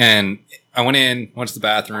 And I went to the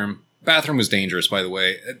bathroom. Bathroom was dangerous, by the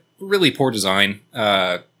way. Really poor design.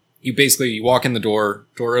 You walk in the door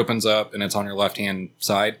opens up and it's on your left-hand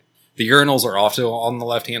side. The urinals are also on the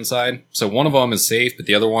left-hand side. So one of them is safe, but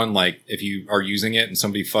the other one, like, if you are using it and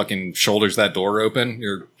somebody fucking shoulders that door open,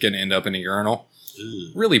 you're going to end up in a urinal.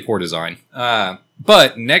 Really poor design.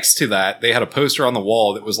 But next to that, they had a poster on the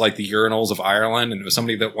wall that was like the urinals of Ireland, and it was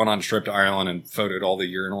somebody that went on a trip to Ireland and photoed all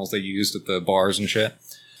the urinals they used at the bars and shit.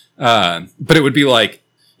 But it would be like,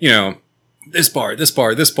 you know, this bar,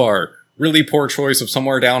 really poor choice of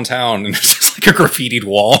somewhere downtown, and it's just like a graffitied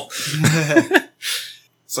wall.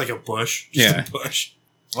 It's like a bush. Just Yeah. a bush.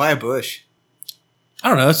 Why a bush? I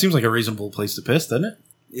don't know. It seems like a reasonable place to piss, doesn't it?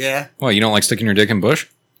 Yeah, Well, you don't like sticking your dick in bush?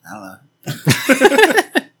 I don't know.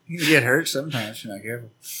 You can get hurt sometimes if you're not careful.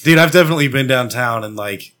 Dude, I've definitely been downtown and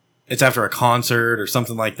like it's after a concert or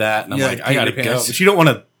something like that, and I'm Yeah, like, like I gotta pee your go. pants. But you don't want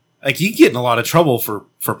to. Like, you get in a lot of trouble for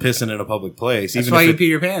pissing in a public place. That's even why if you it- pee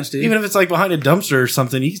your pants, dude. Even if it's like behind a dumpster or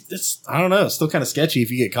something, it's I don't know. It's still kind of sketchy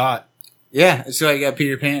if you get caught. Yeah, that's why you gotta pee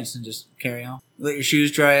your pants and just carry on. Let your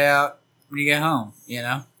shoes dry out when you get home, you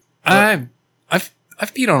know? I've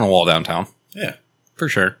peed on a wall downtown. Yeah. For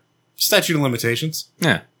sure. Statute of limitations.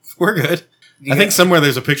 Yeah. We're good. You I think got- somewhere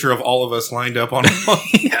there's a picture of all of us lined up on a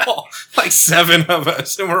wall. Like 7 of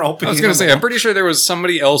us, and we're all peeing. I was going to say, I'm pretty sure there was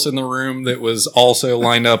somebody else in the room that was also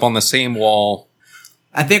lined up on the same wall.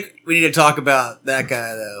 I think we need to talk about that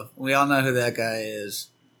guy, though. We all know who that guy is.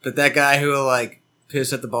 But that guy who will, like,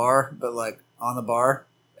 piss at the bar, but, like, on the bar,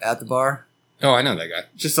 at the bar. Oh, I know that guy.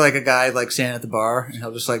 Just like a guy, like, standing at the bar, and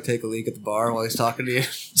he'll just, like, take a leak at the bar while he's talking to you.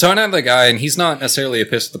 So I know that guy, and he's not necessarily a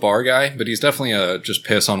piss at the bar guy, but he's definitely a just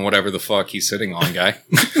piss on whatever the fuck he's sitting on guy.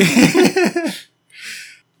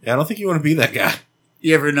 Yeah, I don't think you want to be that guy.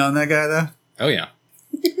 You ever known that guy, though? Oh, yeah.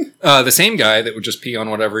 The same guy that would just pee on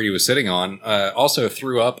whatever he was sitting on also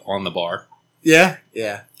threw up on the bar. Yeah?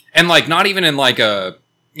 Yeah. And, like, not even in, like, a,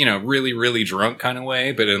 you know, really, really drunk kind of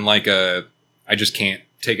way, but in, like, a I just can't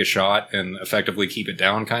take a shot and effectively keep it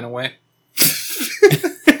down kind of way.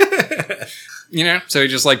 You know? So he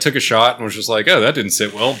just, like, took a shot and was just like, oh, that didn't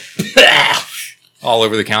sit well. All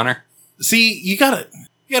over the counter. See, you gotta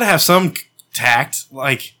have some tact.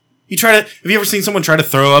 Like, have you ever seen someone try to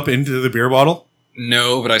throw up into the beer bottle?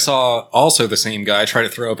 No, but I saw also the same guy try to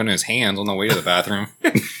throw up in his hands on the way to the bathroom.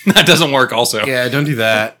 That doesn't work also. Yeah, don't do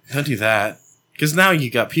that. Don't do that. Because now you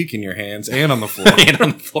got puke in your hands and on the floor. And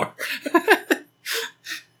on the floor.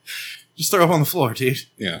 Just throw up on the floor, dude.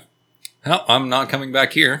 Yeah. Well, I'm not coming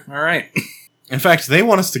back here. All right. In fact, they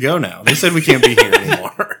want us to go now. They said we can't be here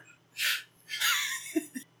anymore.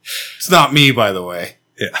 It's not me, by the way.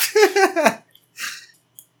 Yeah.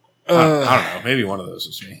 I don't know. Maybe one of those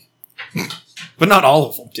was me. But not all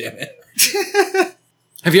of them, damn it.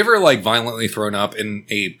 Have you ever like violently thrown up in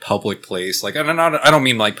a public place? Like, I don't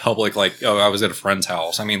mean like public, like, oh, I was at a friend's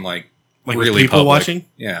house. I mean like Like with really people public. watching?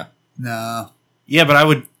 Yeah. No. Yeah, but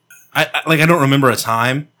I don't remember a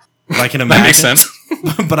time. But I can That imagine. makes sense.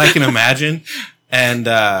 But I can imagine. And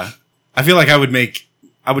I feel like I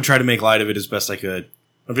would try to make light of it as best I could.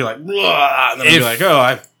 I'd be like, "Blah," and then I'd be like, oh,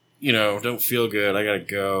 I don't feel good. I gotta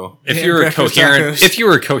go. If Yeah, you were breakfast coherent, tacos. if you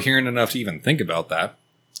were coherent enough to even think about that,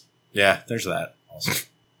 Yeah, there's that also.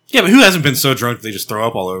 Yeah, but who hasn't been so drunk they just throw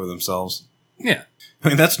up all over themselves? yeah, I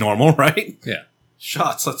mean, that's normal, right? yeah.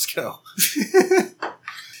 Shots, let's go.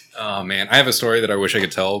 Oh man, I have a story that I wish I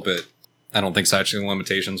could tell, but I don't think statute of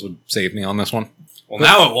limitations would save me on this one. Well,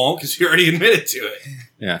 now it won't because you already admitted to it.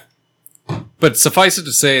 Yeah. But suffice it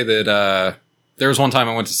to say that there was one time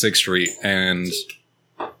I went to 6th Street, and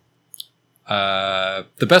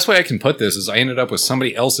the best way I can put this is I ended up with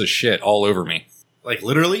somebody else's shit all over me. Like,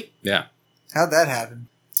 literally? Yeah. How'd that happen?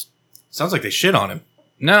 Sounds like they shit on him.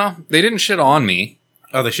 No, they didn't shit on me.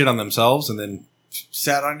 Oh, they shit on themselves and then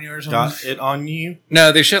Sat on you or something? got it on you?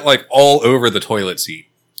 No, they shit like all over the toilet seat.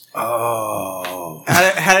 Oh.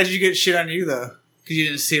 How did you get shit on you, though? Because you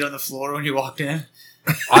didn't see it on the floor when you walked in?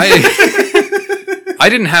 I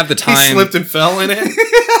didn't have the He time. slipped and fell in it?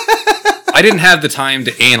 I didn't have the time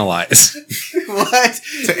to analyze. What?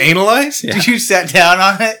 To analyze? Yeah. Did you sat down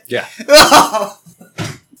on it? Yeah. Oh!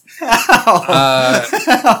 Ow!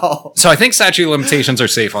 Ow! So I think statute of limitations are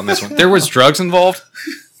safe on this one. There was drugs involved,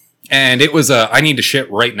 and it was I need to shit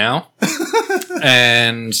right now,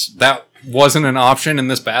 and that wasn't an option in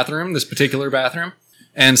this particular bathroom.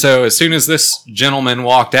 And so as soon as this gentleman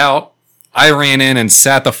walked out, I ran in and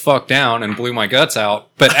sat the fuck down and blew my guts out,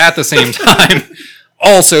 but at the same time,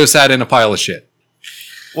 also sat in a pile of shit.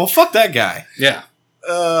 Well, fuck that guy. Yeah.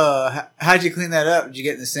 How'd you clean that up? Did you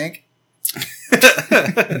get in the sink?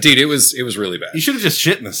 Dude, it was really bad. You should have just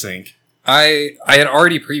shit in the sink. I had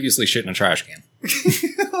already previously shit in a trash can.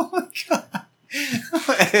 Oh my god.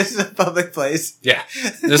 This is a public place. Yeah.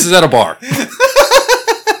 This is at a bar.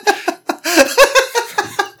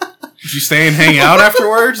 Did you stay and hang out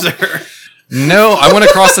afterwards? Or? No, I went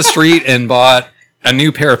across the street and bought a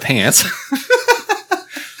new pair of pants.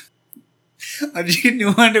 Did you get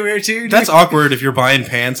new underwear too? dude? That's awkward if you're buying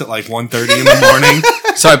pants at like 1:30 in the morning.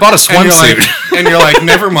 So I bought a And you're swimsuit. and you're like,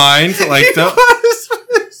 never mind. Like,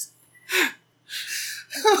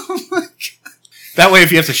 Oh my god. that way,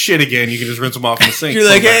 if you have to shit again, you can just rinse them off in the sink. You're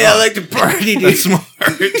like, Put them hey, back I on. like to party, dude. That's smart.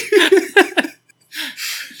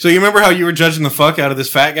 So you remember how you were judging the fuck out of this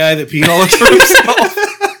fat guy that peed all over himself?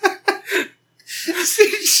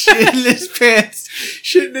 Shit in his pants.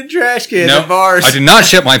 Shit in the trash can No, at bars. I did not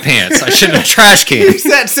shit my pants. I shit in a trash can. Is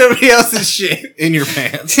that somebody else's shit In your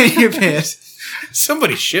pants. in your pants?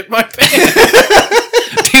 Somebody shit my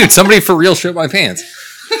pants. Dude, somebody for real shit my pants.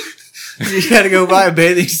 You gotta go buy a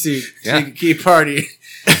bathing suit so Yeah. you can keep partying.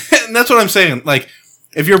 And that's what I'm saying. Like,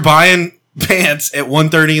 if you're buying pants at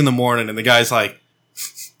 1:30 in the morning and the guy's like,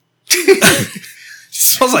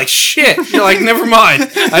 smells like shit. You're like, never mind.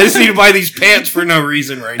 I just need to buy these pants for no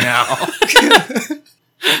reason right now.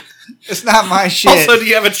 It's not my shit. Also, do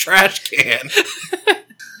you have a trash can?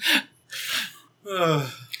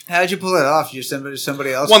 How'd you pull it off? You send it to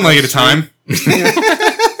somebody else? One leg at a time.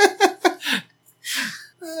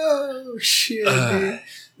 Oh shit, dude.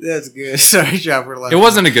 That's good. Sorry, Job. We're It laughing.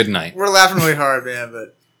 wasn't a good night. We're laughing really hard, man.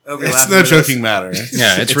 But hope you're It's laughing no with us. joking matter.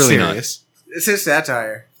 Yeah, it's really not. serious. It's his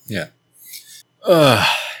satire. Yeah. All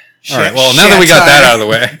right. Well, now that we got that out of the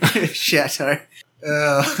way, Satire.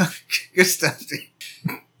 Good stuff,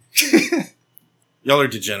 dude. Y'all are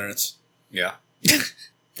degenerates. yeah,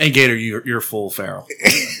 And Gator, you're full feral.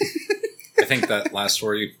 I think that last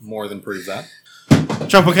story more than proved that.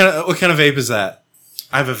 Trump, what kind of vape is that?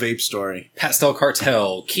 I have a vape story. Pastel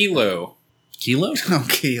Cartel Kilo Kilo? Oh,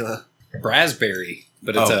 Keela. Raspberry,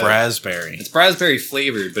 but it's raspberry. it's raspberry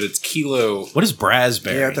flavored, but it's Kilo. What is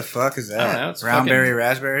raspberry? Yeah, what the fuck is I don't that? know, it's Brownberry fucking-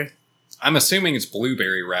 raspberry? I'm assuming it's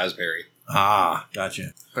blueberry raspberry. Ah,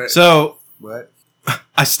 gotcha. But, So what?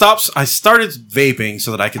 I started vaping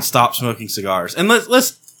so that I could stop smoking cigars. And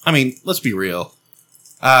let's be real.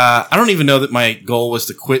 I don't even know that my goal was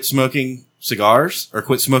to quit smoking cigars or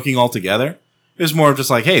quit smoking altogether. It was more of just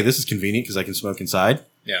like, hey, this is convenient because I can smoke inside.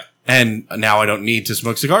 Yeah. And now I don't need to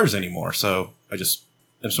smoke cigars anymore. So I just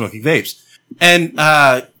am smoking vapes. And,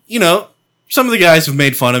 some of the guys have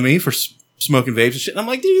made fun of me for smoking vapes and shit. And I'm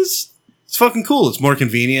like, dude, it's fucking cool. It's more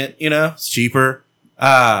convenient, it's cheaper.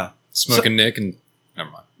 Smoking Nick and never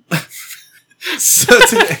mind.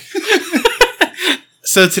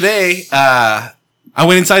 So today, I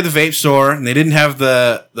went inside the vape store and they didn't have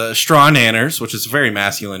the straw nanners, which is a very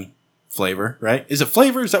masculine flavor, right? Is it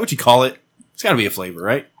flavor? Is that what you call it? It's gotta be a flavor,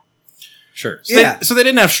 right? Sure. So Yeah. so they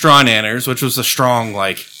didn't have straw nanners, which was a strong,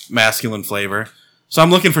 like, masculine flavor. So I'm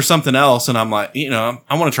looking for something else, and I'm like, I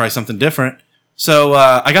want to try something different. So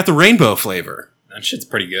I got the rainbow flavor. That shit's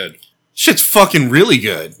pretty good. Shit's fucking really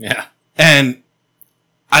good. Yeah. And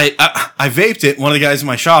I vaped it. One of the guys in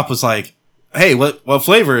my shop was like, "Hey, what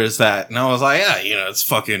flavor is that?" And I was like, "Yeah, it's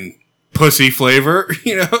fucking pussy flavor.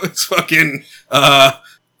 It's fucking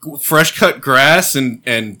fresh cut grass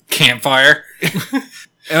and Campfire.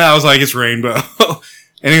 And I was like, "It's rainbow."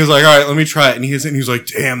 And he was like, "All right, let me try it." And he was like,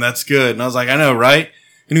 "Damn, that's good." And I was like, "I know, right?"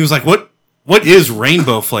 And he was like, "What is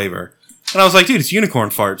rainbow flavor?" And I was like, "Dude, it's unicorn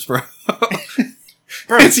farts, bro."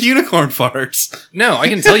 Bro, it's unicorn farts. No, I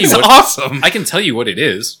can tell you It's what. awesome. I can tell you what it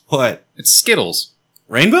is. What? It's Skittles.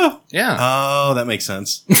 Rainbow? Yeah. Oh, that makes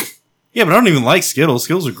sense. Yeah, but I don't even like Skittles.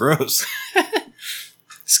 Skittles are gross.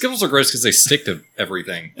 Skittles are gross because they stick to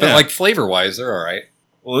everything. But Yeah. like flavor wise, they're all right.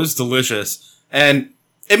 Well, it's delicious. And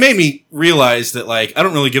it made me realize that, like, I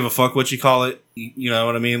don't really give a fuck what you call it. You know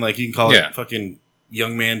what I mean? Like, you can call Yeah. it fucking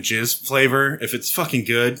young man jizz flavor. If it's fucking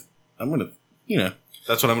good, I'm gonna,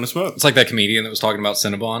 that's what I'm gonna smoke. It's like that comedian that was talking about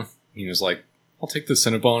Cinnabon. He was like, "I'll take the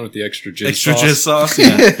Cinnabon with the extra jizz Extra sauce." jizz sauce.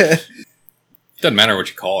 Yeah. Doesn't matter what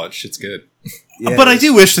you call it. Shit's good. Yeah, But I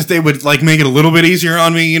do wish that they would, like, make it a little bit easier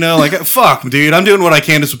on me, like, fuck, dude, I'm doing what I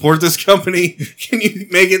can to support this company. Can you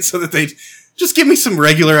make it so that they just give me some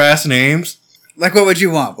regular ass names? Like, what would you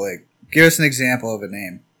want, Blake? Give us an example of a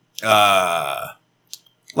name.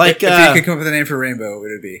 Like, If you could come up with a name for Rainbow, what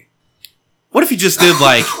would it be? what if you just did,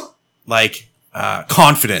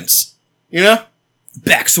 confidence?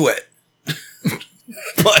 Back sweat.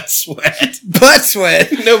 Butt sweat. Butt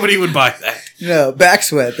sweat. Nobody would buy that. No, back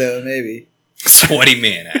sweat, though, maybe. Sweaty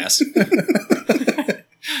man ass.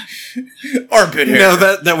 Armpit hair. No,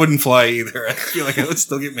 that wouldn't fly either. I feel like I would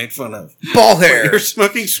still get made fun of. Ball hair. You're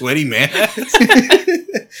smoking sweaty man.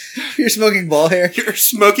 You're smoking ball hair? You're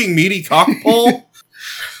smoking meaty cock pole.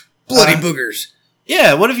 Bloody boogers.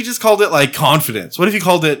 Yeah, what if you just called it, like, confidence? What if you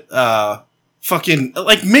called it, fucking,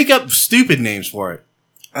 like, make up stupid names for it?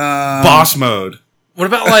 Boss mode. What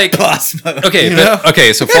about like? Boss mode. Okay, You but, know?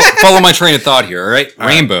 okay. So follow my train of thought here. All right, All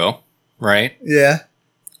right. Rainbow. Right. Yeah.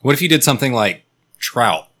 What if you did something like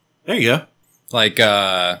trout? There you go. Like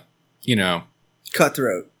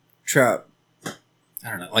Cutthroat. Trout. I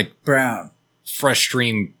don't know, like Brown. fresh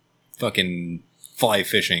stream, fucking fly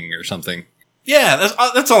fishing or something. Yeah,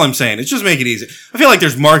 that's all I'm saying. It's just make it easy. I feel like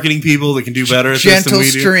there's marketing people that can do better at this than Gentle we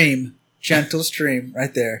do. stream. Gentle stream.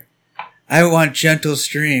 Right there. I want gentle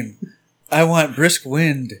stream. I want brisk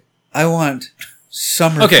wind. I want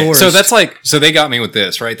summer Okay, forest. so that's like, so they got me with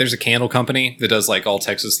this, right? There's a candle company that does like all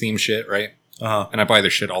Texas themed shit, right? Uh-huh. And I buy their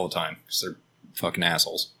shit all the time because they're fucking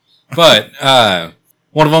assholes. But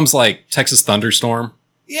one of them's like Texas Thunderstorm.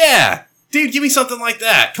 Yeah. Dude, give me something like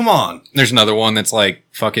that. Come on. There's another one that's like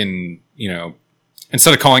fucking,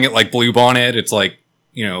 instead of calling it like Blue Bonnet, it's like,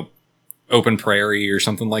 Open Prairie or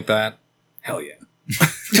something like that. Hell yeah.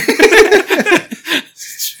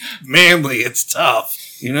 Manly, it's tough,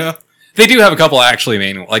 They do have a couple actually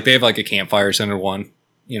main, like they have like a campfire centered one,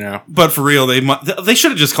 But for real, they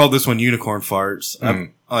should have just called this one Unicorn Farts.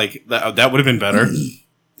 Like, that would have been better.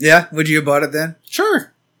 Yeah? Would you have bought it then?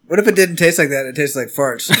 Sure. What if it didn't taste like that? It tastes like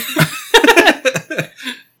farts.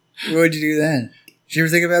 What would you do then? Did you ever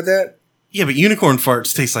think about that? Yeah, but unicorn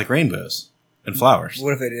farts taste like rainbows and flowers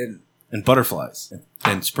What if they didn't? and butterflies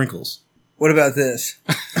and sprinkles. What about this?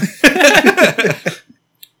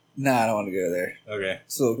 Nah, I don't want to go there. Okay.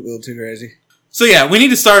 It's a little too crazy. So yeah, we need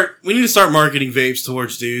to start marketing vapes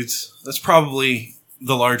towards dudes. That's probably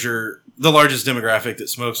the largest demographic that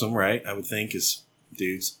smokes them, right? I would think is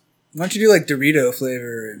dudes. Why don't you do like Dorito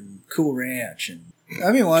flavor and Cool Ranch and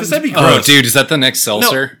Because that'd be Oh, gross. dude, is that the next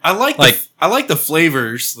seltzer? No, I like Like- I like the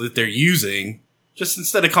flavors that they're using. Just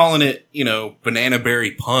instead of calling it, banana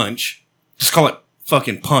berry punch, just call it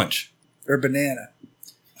fucking punch. or banana.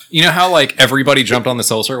 You know how like everybody jumped on the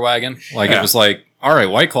seltzer wagon? Like Yeah. it was like, all right,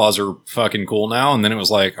 White Claws are fucking cool now, and then it was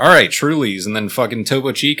like, all right, Trulies, and then fucking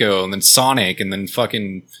Topo Chico, and then Sonic, and then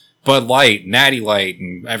fucking Bud Light, Natty Light,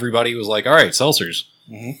 and everybody was like, all right, seltzers.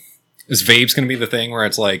 Mhm. Is vapes going to be the thing where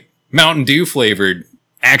it's like Mountain Dew flavored,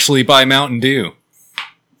 actually by Mountain Dew?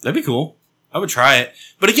 That'd be cool. I would try it.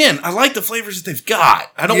 But again, I like the flavors that they've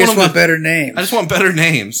got. I don't You want just them want better names. I just want better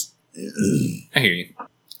names. I hear you.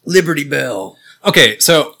 Liberty Bell. Okay,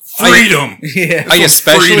 so Freedom. Yeah. I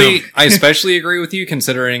freedom. especially agree with you,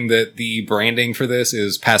 considering that the branding for this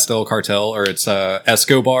is Pastel Cartel, or it's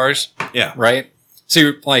Escobars, Yeah. right? So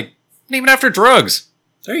you're like, name it after drugs.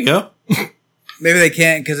 There you go. Maybe they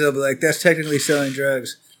can't because they'll be like, that's technically selling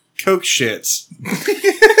drugs. Coke shits.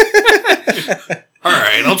 All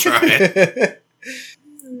right, I'll try it.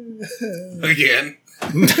 Again.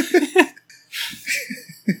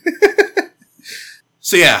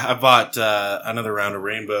 So yeah, I bought another round of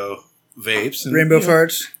Rainbow vapes. And, Rainbow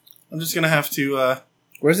farts. I'm just gonna have to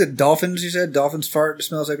What is it? Dolphins? You said dolphins fart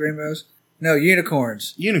smells like rainbows. No,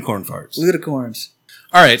 unicorns, unicorn farts. ludicorns.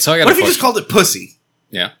 All right, so I got. What a if you just question. called it pussy?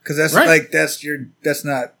 Yeah, Because that's Right. that's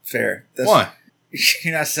not fair. That's, Why,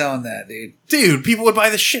 You're not selling that, dude. dude? People would buy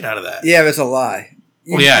the shit out of that. Yeah, but it's a lie.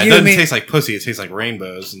 Well, yeah, it You doesn't mean- taste like pussy. It tastes like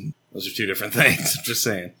rainbows, and those are two different things. I'm just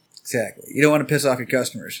saying. Exactly. You don't want to piss off your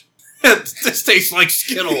customers. This tastes like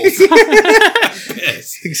Skittles.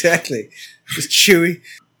 Piss. Exactly. Just chewy.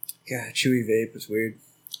 God, chewy vape is weird.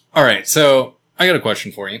 all right. So I got a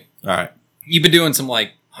question for you. All right. You've been doing some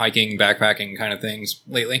like hiking, backpacking kind of things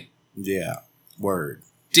lately. Yeah. Word.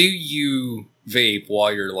 Do you vape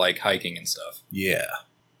while you're like hiking and stuff? Yeah.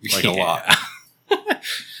 Like a lot.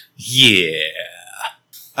 Yeah.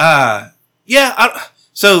 Yeah.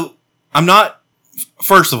 So I'm not.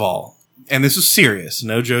 First of all, and this is serious.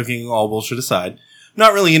 No joking. All bullshit aside.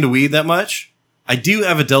 Not really into weed that much. I do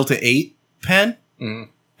have a Delta 8 pen, Mhm.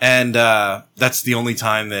 and that's the only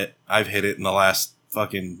time that I've hit it in the last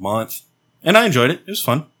fucking month, and I enjoyed it. It was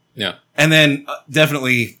fun. Yeah. And then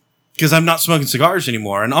definitely because I'm not smoking cigars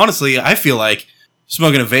anymore, and honestly, I feel like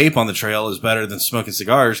smoking a vape on the trail is better than smoking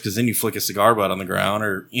cigars because then you flick a cigar butt on the ground,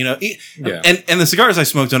 or Yeah. And the cigars I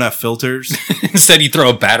smoke don't have filters. Instead, you throw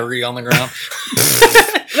a battery on the ground.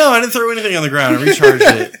 No, I didn't throw anything on the ground. I recharged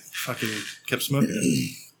it. Fucking kept smoking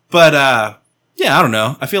it. But yeah, I don't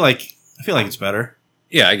know. I feel like it's better.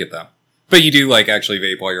 Yeah, I get that. But you do like actually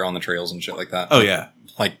vape while you're on the trails and shit like that. Oh yeah,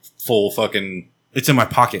 Like full fucking it's in my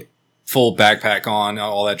pocket. full backpack on,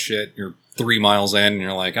 all that shit. You're 3 miles in and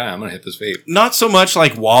you're like, I'm gonna hit this vape. Not so much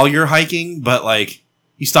like while you're hiking, but like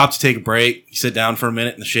you stop to take a break, you sit down for a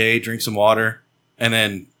minute in the shade, drink some water, and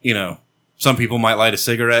then some people might light a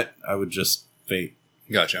cigarette. I would just vape.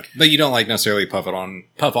 Gotcha. But you don't like necessarily puff on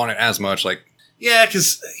it as much. Like, Yeah,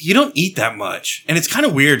 because you don't eat that much. And it's kind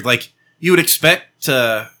of weird. Like, you would expect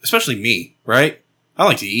to, especially me, right? I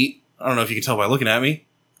like to eat. I don't know if you can tell by looking at me.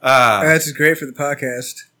 That's great for the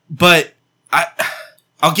podcast. But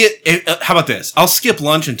I'll get, how about this? I'll skip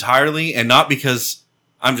lunch entirely, and not because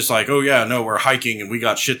I'm just like, oh yeah, no, we're hiking and we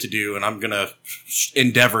got shit to do and I'm going to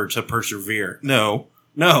endeavor to persevere. No,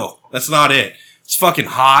 that's not it. It's fucking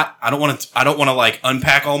hot. I don't want to like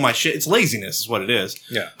unpack all my shit. It's laziness is what it is.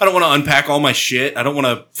 yeah. I don't want to unpack all my shit. I don't want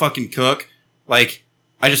to fucking cook. Like,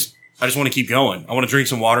 I just want to keep going. I want to drink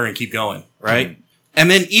some water and keep going. Right. Mm-hmm.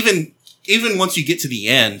 And then even once you get to the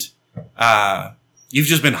end, you've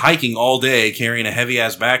just been hiking all day carrying a heavy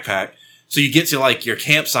ass backpack. So you get to like your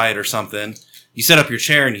campsite or something. You set up your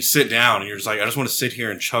chair and you sit down and you're just like, I just want to sit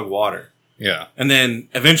here and chug water. Yeah. And then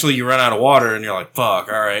eventually you run out of water and you're like,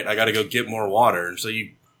 fuck, all right, I got to go get more water. And so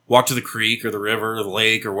you walk to the creek or the river or the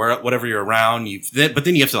lake or whatever you're around. But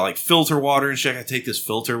then you have to like filter water and shit. I take this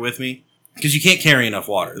filter with me because you can't carry enough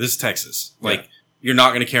water. This is Texas. Like, you're not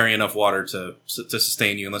going to carry enough water to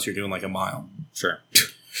sustain you unless you're doing like a mile. Sure.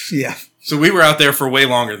 Yeah. So we were out there for way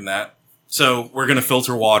longer than that. So we're going to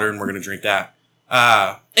filter water and we're going to drink that.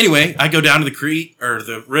 Anyway, I go down to the creek or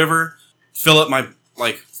the river, fill up my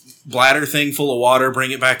like bladder thing full of water,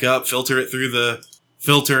 bring it back up, filter it through the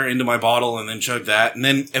filter into my bottle, and then chug that. And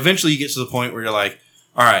then eventually you get to the point where you're like,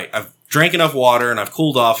 all right, I've drank enough water and I've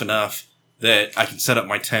cooled off enough that I can set up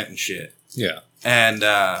my tent and shit. Yeah. And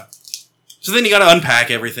so then you got to unpack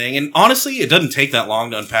everything. And honestly, it doesn't take that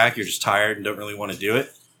long to unpack. You're just tired and don't really want to do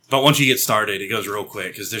it. But once you get started, it goes real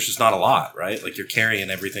quick because there's just not a lot, right? Like, you're carrying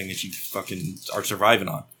everything that you fucking are surviving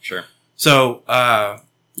on. Sure. So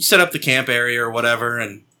you set up the camp area or whatever,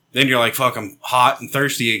 and then you're like, fuck, I'm hot and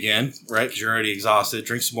thirsty again, right? Because you're already exhausted.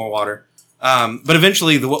 Drink some more water. But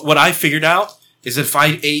eventually, what I figured out is if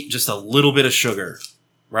I ate just a little bit of sugar,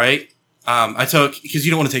 right? I took, because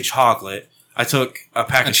you don't want to take chocolate, I took a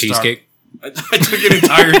pack of cheesecake. I took an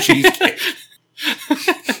entire cheesecake.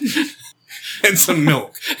 And some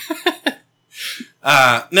milk.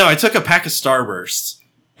 No, I took a pack of Starbursts.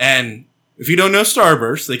 And if you don't know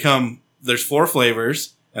Starbursts, there's 4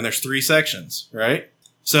 flavors and there's 3 sections, right?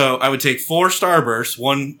 So I would take 4 Starbursts,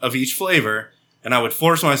 1 of each flavor, and I would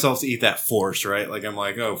force myself to eat that force, right? Like, I'm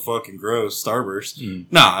like, oh, fucking gross,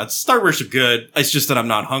 Starburst. Nah, Starbursts are good. It's just that I'm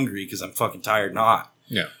not hungry because I'm fucking tired and hot.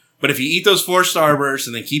 Yeah. But if you eat those 4 Starbursts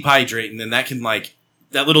and then keep hydrating, then that can, like,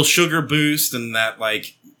 that little sugar boost and that,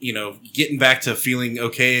 like, getting back to feeling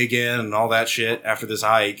okay again and all that shit after this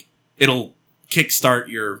hike, it'll kickstart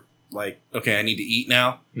your, like, okay, I need to eat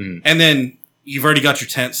now. Mm. And then you've already got your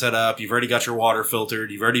tent set up. You've already got your water filtered.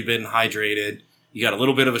 You've already been hydrated. You got a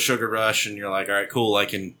little bit of a sugar rush and you're like, all right, cool. I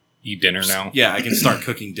can Eat dinner now. Yeah, I can start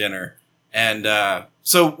cooking dinner. And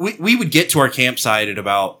So we would get to our campsite at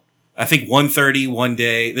about, I think 1:30 one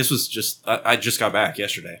day. This was just, I just got back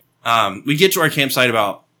yesterday. We'd get to our campsite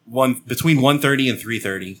about between 1:30 and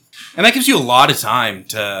 3:30. And that gives you a lot of time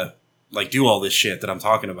to like do all this shit that I'm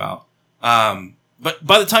talking about. But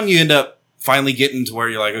by the time you end up finally getting to where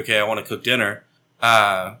you're like, okay, I want to cook dinner,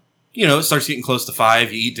 it starts getting close to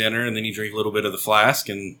 5, you eat dinner, and then you drink a little bit of the flask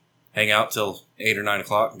and hang out till 8 or 9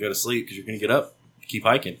 o'clock and go to sleep because you're going to get up, keep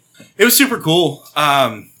hiking. It was super cool.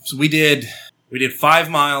 So we did 5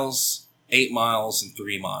 miles, 8 miles, and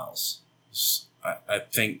 3 miles. I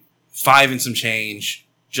think 5 and some change,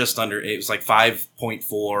 just under, it was like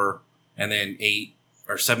 5.4 and then 8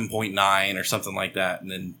 or 7.9 or something like that. And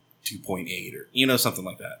then 2.8 or, something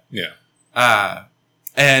like that. Yeah.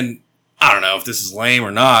 And I don't know if this is lame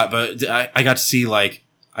or not, but I got to see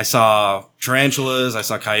I saw tarantulas, I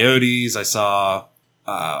saw coyotes, I saw,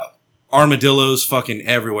 armadillos fucking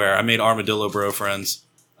everywhere. I made armadillo bro friends.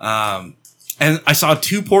 And I saw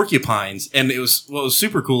 2 porcupines, and what was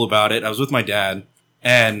super cool about it, I was with my dad,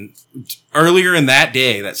 and earlier in that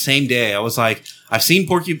same day, I was like, I've seen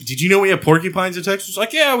did you know we have porcupines in Texas?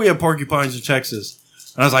 Like, yeah, we have porcupines in Texas.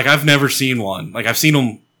 And I was like, I've never seen one. Like, I've seen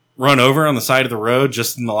them run over on the side of the road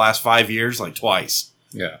just in the last 5 years, like twice.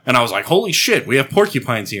 Yeah. And I was like, holy shit, we have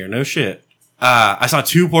porcupines here. No shit. I saw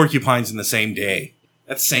 2 porcupines in the same day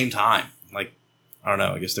at the same time. Like, I don't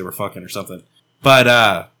know. I guess they were fucking or something.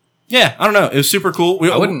 But, yeah, I don't know. It was super cool.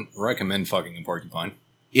 I wouldn't recommend fucking a porcupine.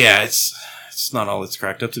 Yeah, it's not all it's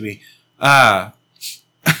cracked up to be.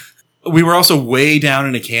 We were also way down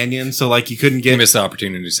in a canyon, so like you couldn't get. You missed the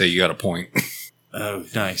opportunity to say you got a point. Oh,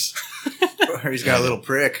 nice. Or he's got a little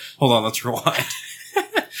prick. Hold on, let's rewind.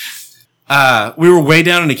 We were way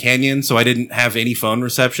down in a canyon, so I didn't have any phone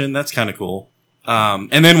reception. That's kind of cool.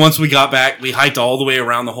 And then once we got back, we hiked all the way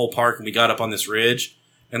around the whole park, and we got up on this ridge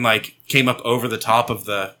and like came up over the top of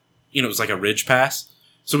the, it was like a ridge pass.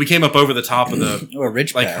 So we came up over the top of the a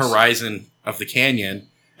ridge like pass. horizon of the canyon,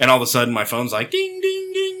 and all of a sudden my phone's like ding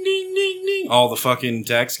ding ding ding ding ding, all the fucking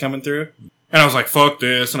texts coming through. And I was like, fuck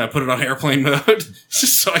this, and I put it on airplane mode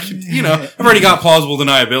just so I could, I've already got plausible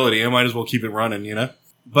deniability. I might as well keep it running,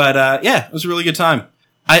 But yeah, it was a really good time.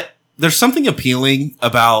 There's something appealing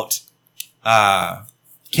about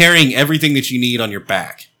carrying everything that you need on your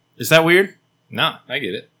back. Is that weird? No, I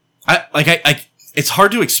get it. It's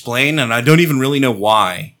hard to explain, and I don't even really know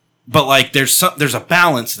why. But like, there's a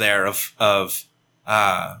balance there of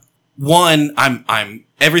one, I'm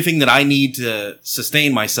everything that I need to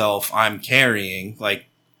sustain myself, I'm carrying, like,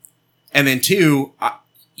 and then 2,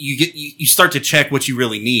 you start to check what you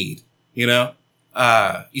really need, you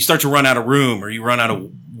start to run out of room, or you run out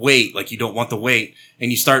of weight, like you don't want the weight,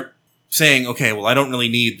 and you start saying, okay, well, I don't really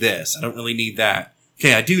need this. I don't really need that.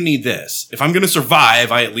 Okay, I do need this. If I'm going to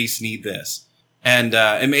survive, I at least need this. And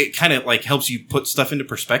it kind of like helps you put stuff into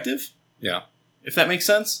perspective. Yeah. If that makes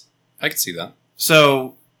sense. I can see that.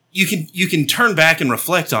 So you can turn back and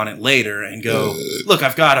reflect on it later and go, look,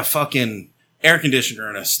 I've got a fucking air conditioner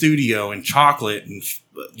and a studio and chocolate and,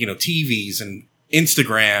 TVs and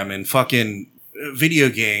Instagram and fucking video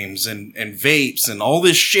games and vapes and all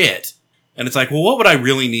this shit. And it's like, well, what would I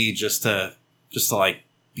really need just to like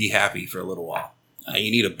be happy for a little while? You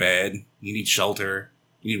need a bed. You need shelter.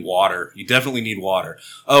 You need water. You definitely need water.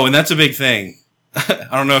 Oh, and that's a big thing. I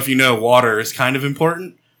don't know if you know, water is kind of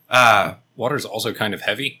important. Water is also kind of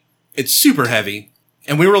heavy. It's super heavy.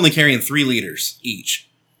 And we were only carrying 3 liters each,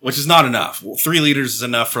 which is not enough. Well, 3 liters is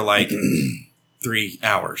enough for like 3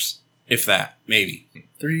 hours, if that, maybe.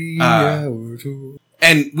 3 hours.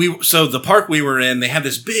 And so the park we were in, they have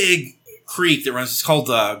this big creek that runs, it's called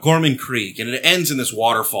Gorman Creek, and it ends in this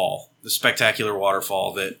waterfall, the spectacular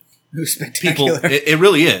waterfall that Spectacular. people, it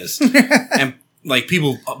really is. And like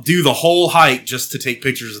people do the whole hike just to take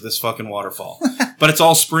pictures of this fucking waterfall, but it's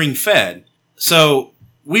all spring fed. So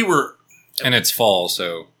we were, and it's fall,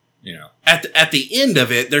 so at the end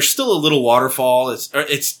of it, there's still a little waterfall.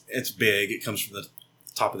 It's big. It comes from the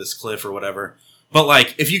top of this cliff or whatever. But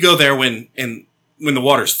like if you go there when the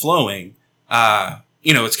water's flowing,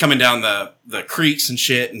 it's coming down the creeks and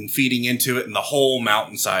shit and feeding into it, and the whole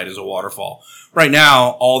mountainside is a waterfall. Right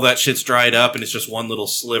now, all that shit's dried up, and it's just one little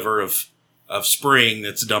sliver of spring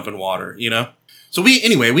that's dumping water, So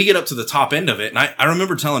we get up to the top end of it, and I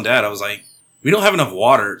remember telling Dad, I was like, we don't have enough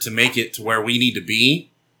water to make it to where we need to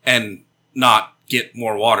be and not get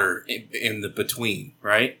more water in the between,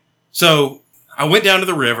 right? So I went down to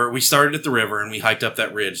the river. We started at the river, and we hiked up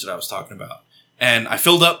that ridge that I was talking about. And I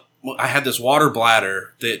filled up, I had this water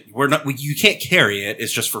bladder that you can't carry it.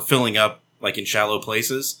 It's just for filling up, like in shallow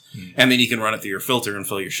places. And then you can run it through your filter and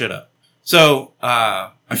fill your shit up. So,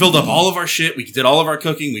 I filled up all of our shit. We did all of our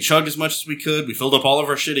cooking. We chugged as much as we could. We filled up all of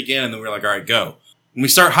our shit again. And then we were like, all right, go. And we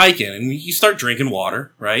start hiking and you start drinking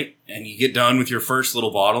water, right? And you get done with your first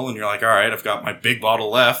little bottle and you're like, all right, I've got my big bottle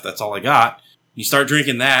left. That's all I got. You start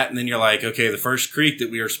drinking that and then you're like, okay, the first creek that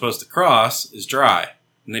we were supposed to cross is dry.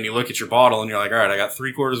 And then you look at your bottle and you're like, all right, I got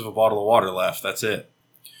 3/4 of a bottle of water left. That's it.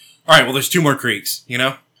 All right, well, there's 2 more creeks, you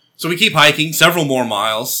know? So we keep hiking several more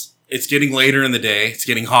miles. It's getting later in the day. It's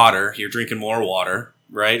getting hotter. You're drinking more water,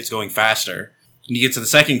 right? It's going faster. And you get to the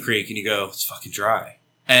second creek and you go, it's fucking dry.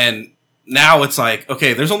 And now it's like,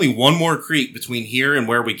 okay, there's only 1 more creek between here and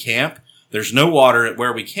where we camp. There's no water at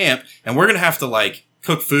where we camp. And we're going to have to like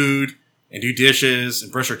cook food and do dishes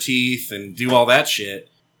and brush our teeth and do all that shit.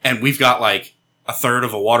 And we've got like 1/3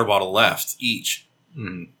 of a water bottle left each.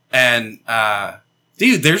 Mm. And,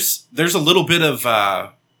 dude, there's a little bit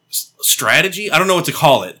of, strategy. I don't know what to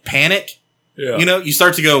call it. Panic. Yeah. You know, you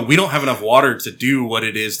start to go, we don't have enough water to do what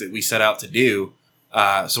it is that we set out to do.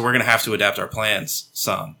 So we're going to have to adapt our plans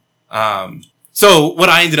some. So what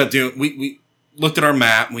I ended up doing, we looked at our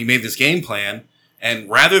map and we made this game plan. And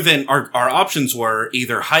rather than our options were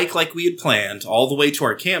either hike like we had planned all the way to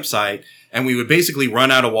our campsite, and we would basically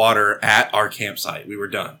run out of water at our campsite. We were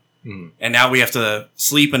done. Mm. And now we have to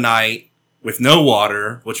sleep a night with no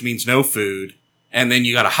water, which means no food. And then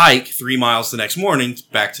you got to hike 3 miles the next morning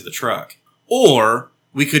back to the truck. Or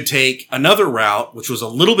we could take another route, which was a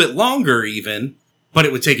little bit longer even, but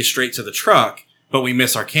it would take us straight to the truck, but we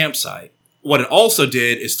miss our campsite. What it also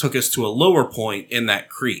did is took us to a lower point in that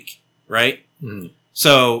creek, right? Mm.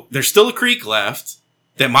 So there's still a creek left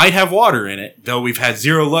that might have water in it, though we've had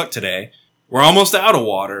 0 luck today. We're almost out of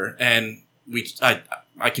water, and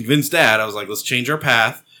I convinced Dad, I was like, let's change our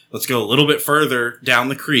path. Let's go a little bit further down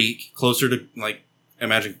the creek, closer to, like,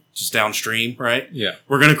 imagine just downstream, right? Yeah.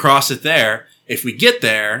 We're going to cross it there. If we get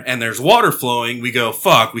there and there's water flowing, we go,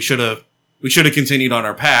 fuck, we should have continued on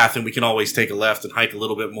our path, and we can always take a left and hike a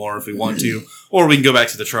little bit more if we want to. Or we can go back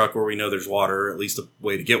to the truck where we know there's water, or at least a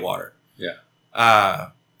way to get water. Yeah.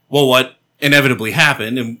 Well, what inevitably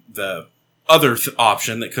happened, and the other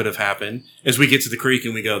option that could have happened, is we get to the creek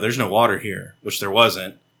and we go, there's no water here, which there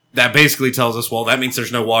wasn't. That basically tells us, well, that means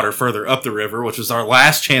there's no water further up the river, which was our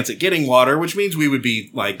last chance at getting water, which means we would be,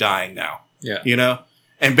 like, dying now. Yeah. You know?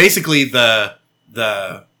 And basically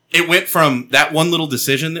it went from that one little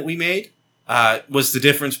decision that we made, was the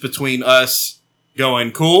difference between us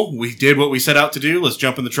going, cool, we did what we set out to do, let's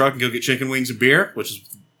jump in the truck and go get chicken wings and beer, which is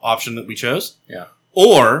the option that we chose. Yeah.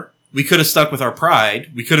 Or we could have stuck with our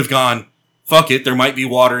pride. We could have gone, fuck it, there might be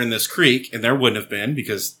water in this creek, and there wouldn't have been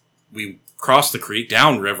because we crossed the creek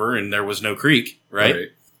downriver and there was no creek, right?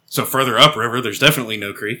 So further upriver, there's definitely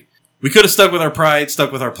no creek. We could have stuck with our pride,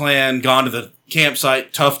 stuck with our plan, gone to the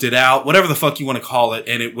campsite, toughed it out, whatever the fuck you want to call it,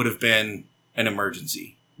 and it would have been an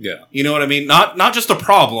emergency. Yeah. You know what I mean? Not just a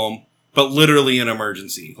problem, but literally an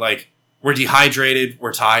emergency. Like, we're dehydrated,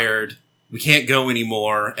 we're tired, we can't go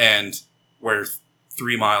anymore, and we're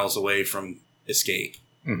 3 miles away from escape,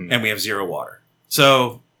 and we have 0 water.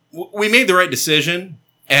 So we made the right decision,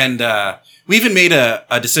 and we even made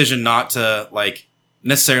a decision not to, like,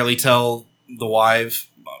 necessarily tell the wife,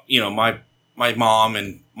 you know, my mom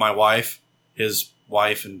and my wife, his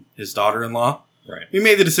wife and his daughter-in-law. Right. We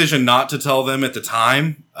made the decision not to tell them at the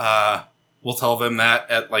time. We'll tell them that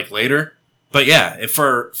at, like, later. But yeah, if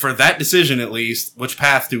for that decision at least, which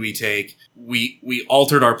path do we take? We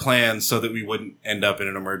altered our plans so that we wouldn't end up in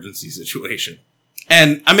an emergency situation.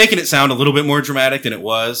 And I'm making it sound a little bit more dramatic than it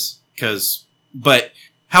was, but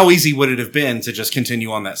how easy would it have been to just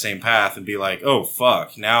continue on that same path and be like, oh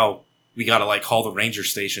fuck, now we gotta, like, call the ranger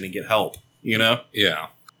station and get help, you know? Yeah.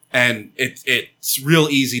 And it's real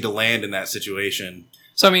easy to land in that situation.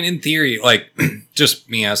 So, I mean, in theory, like, just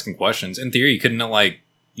me asking questions, in theory, couldn't have, like,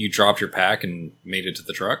 you dropped your pack and made it to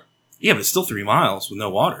the truck? Yeah, but it's still 3 miles with no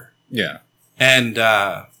water. Yeah. And,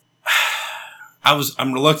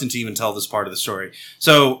 I'm reluctant to even tell this part of the story.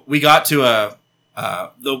 So we got to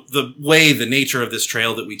the nature of this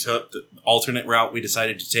trail that we took, the alternate route we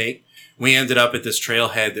decided to take, we ended up at this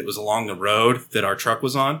trailhead that was along the road that our truck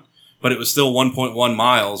was on, but it was still 1.1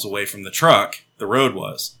 miles away from the truck, the road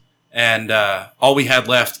was. And, all we had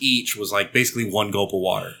left each was, like, basically 1 gulp of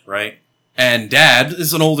water, right? And Dad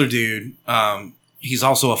is an older dude. He's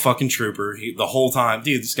also a fucking trooper. The whole time,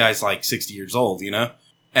 dude, this guy's like 60 years old, you know?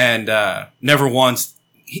 And, never once,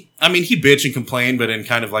 he bitched and complained, but in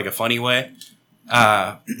kind of like a funny way.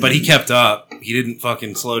 But he kept up. He didn't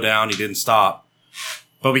fucking slow down. He didn't stop.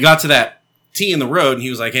 But we got to that T in the road and he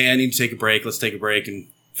was like, hey, I need to take a break. Let's take a break and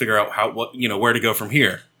figure out where to go from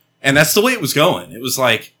here. And that's the way it was going. It was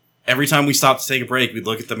like, every time we stopped to take a break, we'd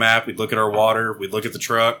look at the map, we'd look at our water, we'd look at the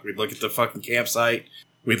truck, we'd look at the fucking campsite,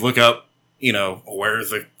 we'd look up,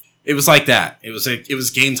 it was like that. It was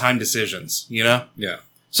game time decisions, you know? Yeah.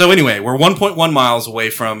 So anyway, we're 1.1 miles away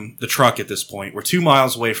from the truck at this point. We're 2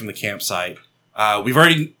 miles away from the campsite. We've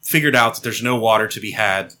already figured out that there's no water to be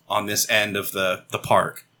had on this end of the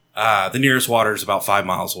park. The nearest water is about 5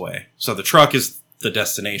 miles away. So the truck is the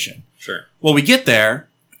destination. Sure. Well, we get there,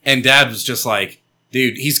 and Dad was just like,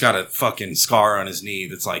 dude, he's got a fucking scar on his knee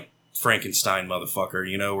that's like Frankenstein motherfucker,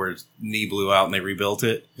 you know, where his knee blew out and they rebuilt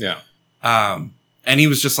it. Yeah. And he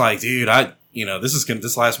was just like, dude,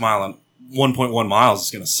 this last mile on 1.1 miles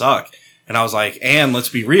is going to suck. And I was like, and let's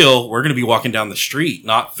be real, we're going to be walking down the street,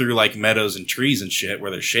 not through like meadows and trees and shit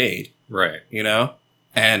where there's shade. Right. You know?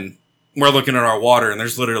 And we're looking at our water and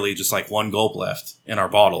there's literally just like one gulp left in our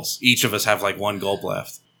bottles. Each of us have like one gulp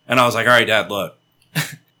left. And I was like, all right, Dad, look,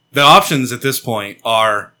 the options at this point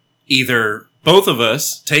are either both of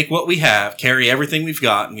us take what we have, carry everything we've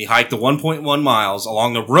got, and we hike the 1.1 miles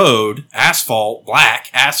along the road, black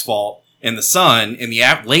asphalt, in the sun in the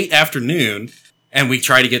late afternoon, and we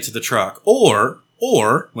try to get to the truck. Or,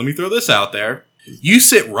 let me throw this out there. You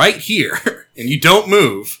sit right here and you don't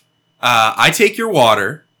move. I take your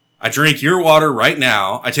water. I drink your water right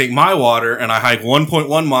now. I take my water and I hike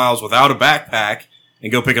 1.1 miles without a backpack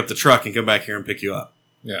and go pick up the truck and come back here and pick you up.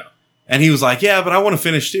 Yeah. And he was like, yeah, but I want to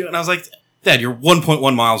finish too. And I was like, Dad, you're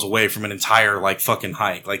 1.1 miles away from an entire like fucking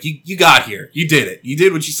hike. Like you got here. You did it. You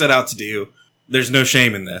did what you set out to do. There's no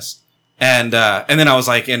shame in this. And then I was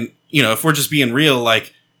like, and you know, if we're just being real,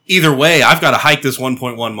 like either way, I've got to hike this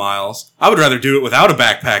 1.1 miles. I would rather do it without a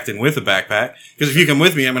backpack than with a backpack. Because if you come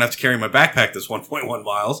with me, I'm going to have to carry my backpack this 1.1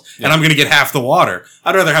 miles and I'm going to get half the water.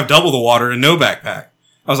 I'd rather have double the water and no backpack.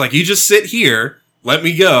 I was like, you just sit here, let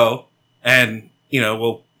me go, and you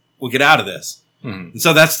know, we'll get out of this. Mm-hmm. And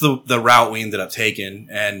so that's the route we ended up taking.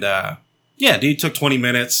 And, yeah, dude, took 20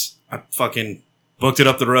 minutes. I fucking booked it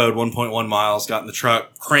up the road, 1.1 miles, got in the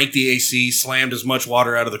truck, cranked the AC, slammed as much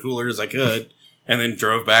water out of the cooler as I could, and then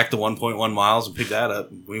drove back the 1.1 miles and picked that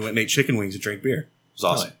up. We went and ate chicken wings and drank beer. It was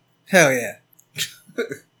awesome. Hell yeah.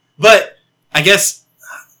 But I guess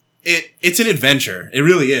it's an adventure. It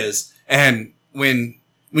really is. And when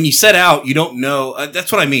you set out, you don't know.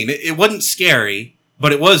 That's what I mean. It wasn't scary,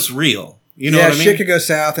 but it was real. You know what I mean? Shit could go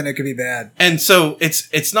south and it could be bad. And so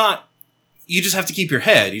it's not, you just have to keep your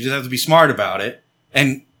head. You just have to be smart about it.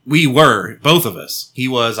 And we were, both of us. He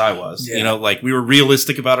was, I was. Yeah. You know, like we were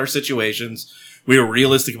realistic about our situations. We were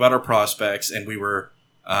realistic about our prospects, and we were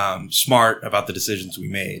smart about the decisions we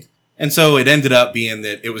made. And so it ended up being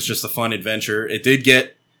that it was just a fun adventure. It did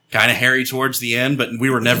get kind of hairy towards the end, but we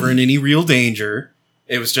were never in any real danger.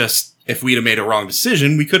 It was just, if we'd have made a wrong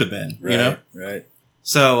decision, we could have been, right, you know? Right.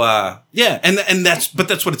 So, yeah, and that's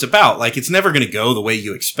what it's about. Like, it's never going to go the way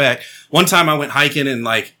you expect. One time I went hiking and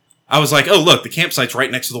like, I was like, oh, look, the campsite's right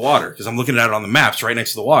next to the water. Cause I'm looking at it on the maps right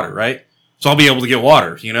next to the water, right? So I'll be able to get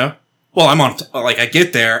water, you know? Well, I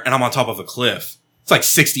get there and I'm on top of a cliff. It's like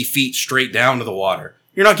 60 feet straight down to the water.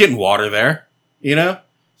 You're not getting water there, you know?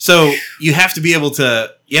 So you have to be able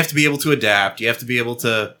to adapt. You have to be able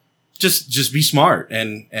to just be smart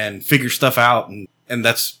and figure stuff out. And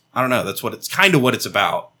that's, I don't know, that's kind of what it's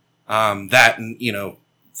about. That and, you know,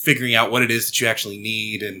 figuring out what it is that you actually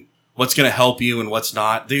need and what's going to help you and what's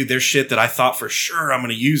not. Dude, there's shit that I thought for sure I'm going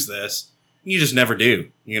to use this. And you just never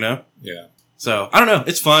do, you know? Yeah. So, I don't know.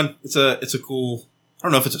 It's fun. It's a cool, I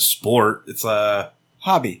don't know if it's a sport. It's a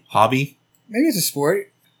hobby. Maybe it's a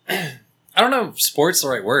sport. I don't know if sport's the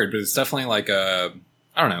right word, but it's definitely like I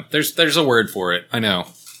don't know. There's a word for it. I know.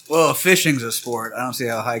 Well, fishing's a sport. I don't see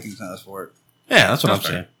how hiking's not a sport. Yeah, that's what I'm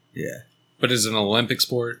saying. Yeah. But is it an Olympic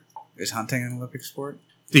sport? Is hunting an Olympic sport?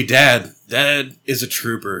 Dude, Dad is a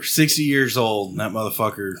trooper. 60 years old, and that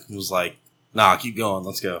motherfucker was like, nah, keep going.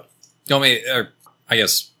 Let's go. I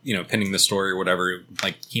guess, you know, pinning the story or whatever,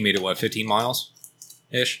 like, he made it, 15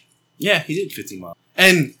 miles-ish? Yeah, he did 15 miles.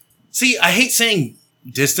 And, see, I hate saying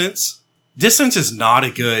distance. Distance is not a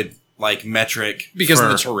good, like, metric. Because of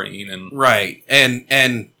the terrain. And right.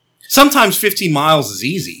 And sometimes 15 miles is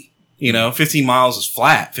easy. You know, 15 miles is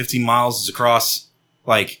flat. 15 miles is across,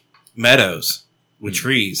 like, meadows with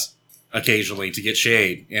trees occasionally to get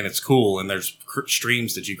shade. And it's cool. And there's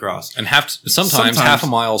streams that you cross. And sometimes half a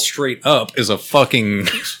mile straight up is a fucking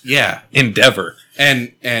endeavor.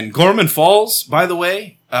 And Gorman Falls, by the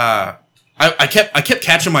way, I kept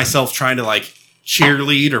catching myself trying to, like,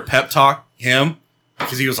 cheerlead or pep talk him.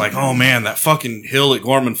 Because he was like, oh man, that fucking hill at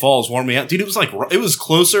Gorman Falls wore me out. Dude, it was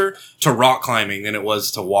closer to rock climbing than it was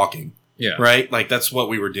to walking. Yeah. Right? Like, that's what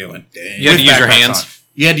we were doing. You had to use your hands?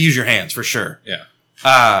 You had to use your hands, for sure. Yeah.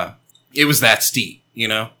 it was that steep, you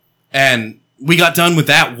know? And we got done with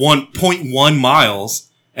that 1.1 miles,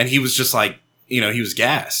 and he was just like, you know, he was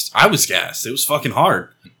gassed. I was gassed. It was fucking hard.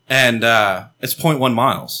 And it's 0.1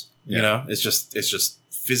 miles, you know? It's just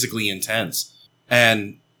physically intense.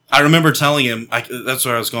 And I remember telling him, that's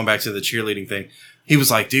where I was going back to the cheerleading thing. He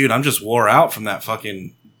was like, dude, I'm just wore out from that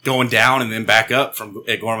fucking going down and then back up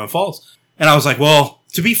at Gorman Falls. And I was like, well,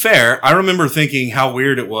 to be fair, I remember thinking how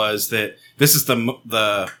weird it was that this is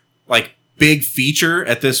the like big feature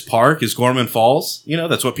at this park is Gorman Falls. You know,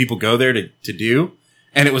 that's what people go there to do.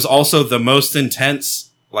 And it was also the most intense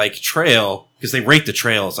like trail because they rate the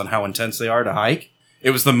trails on how intense they are to hike.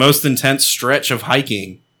 It was the most intense stretch of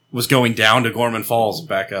hiking was going down to Gorman Falls and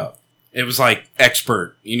back up. It was like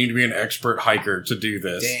expert. You need to be an expert hiker to do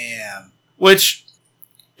this. Damn. Which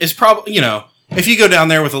is probably, you know, if you go down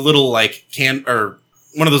there with a little like or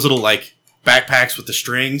one of those little like backpacks with the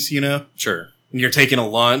strings, you know, Sure. and you're taking a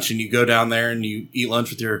lunch and you go down there and you eat lunch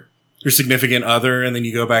with your significant other and then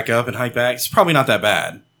you go back up and hike back, it's probably not that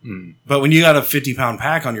bad. But when you got a 50-pound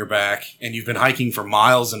pack on your back and you've been hiking for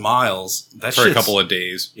miles and miles, that's For a couple of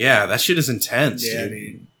days. Yeah, that shit is intense, Yeah,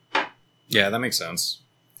 dude. Yeah, that makes sense.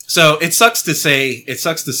 So it sucks to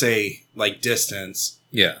say like distance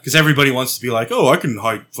Yeah. because everybody wants to be like, oh, I can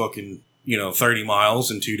hike fucking, you know, 30 miles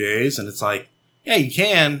in 2 days. And it's like, yeah, you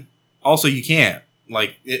can. Also, you can't.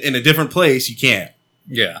 Like in a different place, you can't.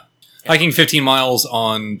 Yeah. Hiking 15 miles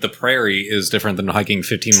on the prairie is different than hiking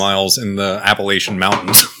 15 miles in the Appalachian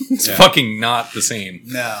Mountains. It's fucking not the same.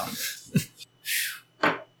 No.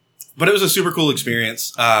 But it was a super cool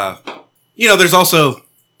experience. You know,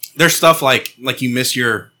 there's stuff like you miss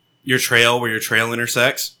your trail where your trail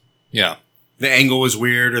intersects. Yeah. The angle is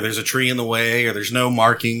weird, or there's a tree in the way, or there's no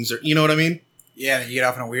markings, or you know what I mean? Yeah, you get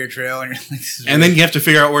off on a weird trail and you're like, this is And then you have to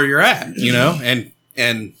figure out where you're at, you know?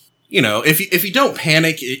 And you know, if you don't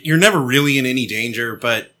panic, you're never really in any danger,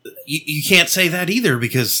 but you can't say that either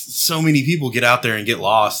because so many people get out there and get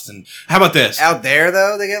lost. And how about this? Out there,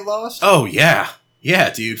 though, they get lost? Oh, yeah.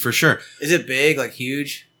 Yeah, dude, for sure. Is it big, like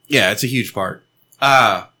huge? Yeah, it's a huge part.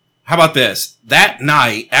 How about this? That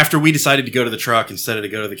night, after we decided to go to the truck instead of to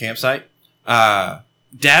go to the campsite,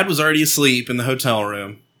 Dad was already asleep in the hotel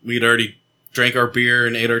room. We'd already drank our beer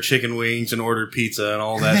and ate our chicken wings and ordered pizza and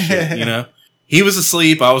all that shit, you know? He was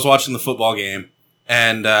asleep. I was watching the football game.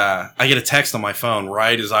 And I get a text on my phone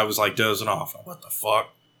right as I was like dozing off. What the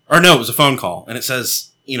fuck? Or no, it was a phone call. And it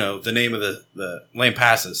says, you know, the name of the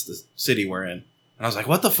Lampasas, the city we're in. And I was like,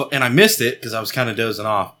 what the fuck? And I missed it because I was kind of dozing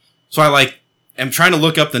off. So I like am trying to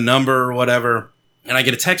look up the number or whatever. And I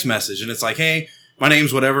get a text message. And it's like, hey, my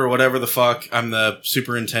name's whatever the fuck. I'm the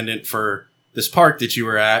superintendent for this park that you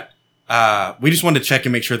were at. We just wanted to check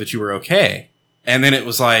and make sure that you were okay. And then it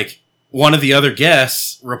was like, one of the other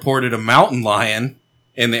guests reported a mountain lion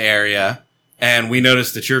in the area, and we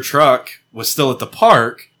noticed that your truck was still at the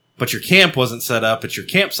park, but your camp wasn't set up at your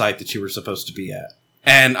campsite that you were supposed to be at.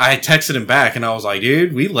 And I texted him back, and I was like,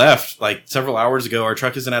 dude, we left like several hours ago. Our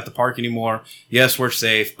truck isn't at the park anymore. Yes, we're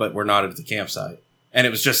safe, but we're not at the campsite. And it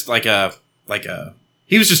was just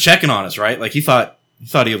he was just checking on us, right? Like he thought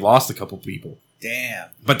he had lost a couple people. Damn.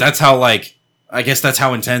 But that's how I guess that's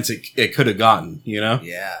how intense it could have gotten, you know?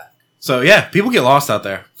 Yeah. So yeah, people get lost out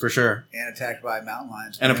there for sure, And attacked by mountain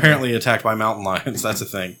lions. and apparently attacked by mountain lions. That's a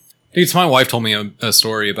thing. Dude, so my wife told me a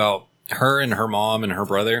story about her and her mom and her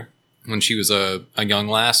brother when she was a young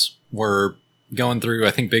lass were going through,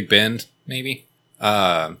 I think, Big Bend, maybe.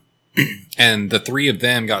 And the three of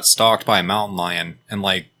them got stalked by a mountain lion, and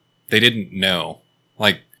like they didn't know.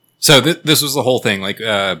 Like, so this was the whole thing. Like,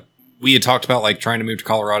 we had talked about like trying to move to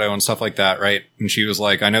Colorado and stuff like that, right? And she was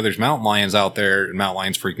like, I know there's mountain lions out there, and mountain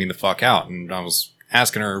lions freak me the fuck out. And I was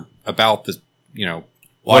asking her about the, you know,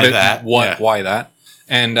 Why that? Yeah. why that?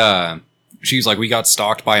 And she's like, we got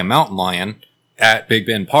stalked by a mountain lion at Big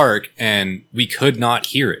Bend Park, and we could not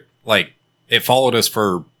hear it. Like, it followed us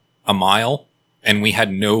for a mile, and we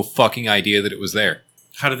had no fucking idea that it was there.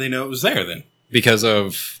 How did they know it was there then? Because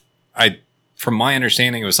of, from my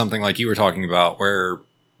understanding, it was something like you were talking about, where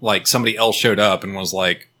like somebody else showed up and was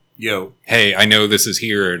like, Yo, hey, I know this is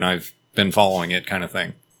here and I've been following it, kind of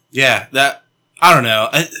thing. yeah, that I don't know.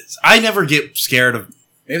 I never get scared of.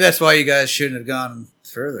 Maybe that's why you guys shouldn't have gone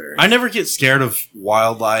further. I never get scared of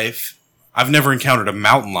wildlife. I've never encountered a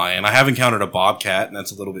mountain lion. I have encountered a bobcat, and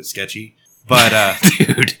that's a little bit sketchy. But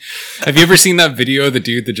Dude, have you ever seen that video of the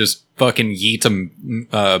dude that just fucking yeets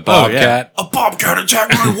a bobcat? A bobcat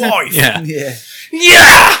attacked my wife. Yeah. Yeah.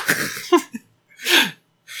 Yeah!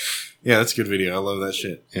 Yeah, that's a good video. I love that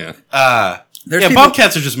shit. Yeah. There's Yeah, people-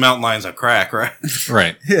 bobcats are just mountain lions on crack, right?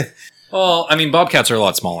 Right. Well, I mean, bobcats are a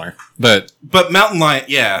lot smaller, but mountain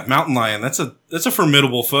lion. That's a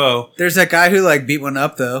formidable foe. There's that guy who like beat one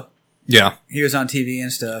up though. yeah. He was on TV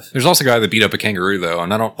and stuff. There's also a guy that beat up a kangaroo, though,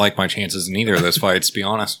 and I don't like my chances in either of those fights, to be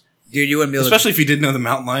honest. Dude, you wouldn't be able Especially if you didn't know the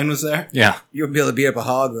mountain lion was there. Yeah. you wouldn't be able to beat up a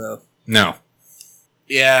hog though. No.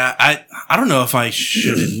 Yeah, I don't know if I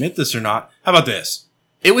should admit this or not. How about this?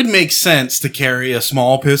 It would make sense to carry a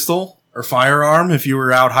small pistol or firearm if you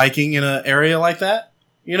were out hiking in an area like that,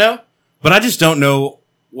 you know? But I just don't know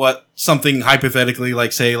what something hypothetically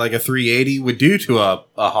like, say, like a 380 would do to a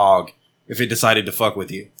hog if it decided to fuck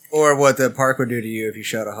with you. Or what the park would do to you if you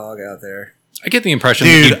shot a hog out there. I get the impression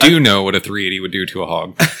Dude, that you do know what a 380 would do to a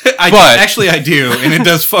hog. Actually, I do, and it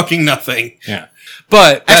does fucking nothing. Yeah.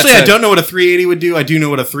 But Actually, I don't know what a 380 would do. I do know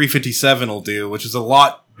what a 357 will do, which is a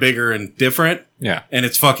lot bigger and different. Yeah. And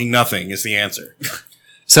it's fucking nothing is the answer.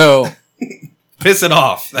 So Piss it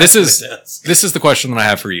off. This That's is- what it does. this is the question that I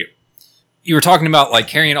have for you. You were talking about like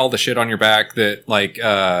carrying all the shit on your back that like,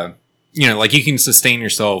 like you can sustain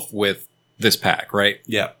yourself with this pack, right?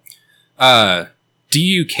 Yeah. Do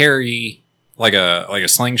you carry like a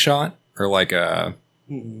slingshot or like a,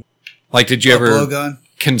 like, did you A ever blowgun?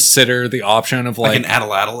 consider the option of Like like, an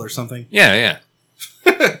atlatl or something. yeah.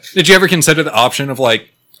 Did you ever consider the option of like,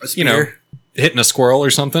 A you know, spear? hitting a squirrel or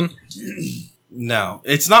something? No,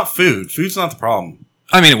 it's not food. Food's not the problem.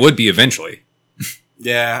 I mean, it would be eventually.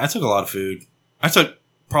 Yeah, I took a lot of food. I took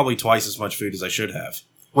probably twice as much food as I should have.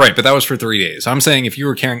 Right, but that was for 3 days. I'm saying if you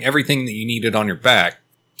were carrying everything that you needed on your back,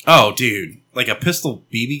 Oh, dude. Like a pistol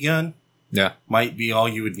BB gun yeah. might be all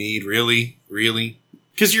you would need. Really? Really?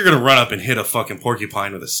 Because you're going to run up and hit a fucking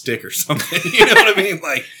porcupine with a stick or something. You know what I mean?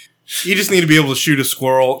 Like, you just need to be able to shoot a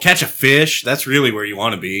squirrel, catch a fish. That's really where you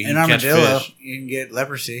want to be. An You catch armadillo. fish. You can get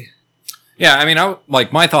leprosy. Yeah, I mean,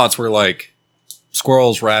 my thoughts were like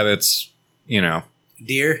squirrels, rabbits, you know.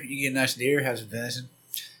 Deer. You get a nice deer, have some venison.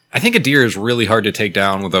 I think a deer is really hard to take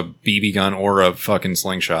down with a BB gun or a fucking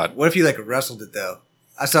slingshot. What if you like wrestled it though?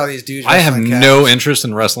 I saw these dudes. I have wrestling no cows. interest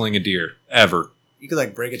in wrestling a deer, ever. You could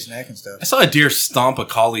like break its neck and I stuff. saw a deer stomp a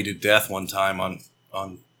collie to death one time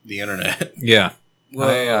on the internet. Yeah.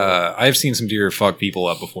 Whoa. I've seen some deer fuck people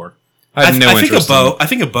up before. I have no I think interest a bow. I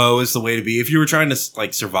think a bow is the way to be. If you were trying to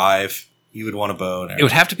like survive, you would want a bow. And It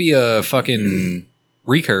would have to be a fucking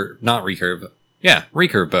recurve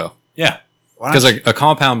bow. Yeah. Why Because don't, you, a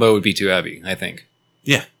compound bow would be too heavy, I think.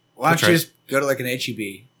 Yeah. why don't that's you right. just go to like an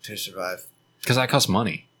HEB to survive? Because that costs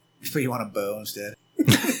money. But you want a bow instead.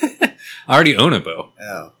 I already own a bow.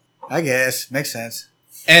 Oh, I guess makes sense.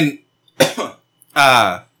 And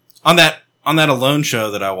on that Alone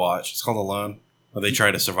show that I watched, it's called Alone, where they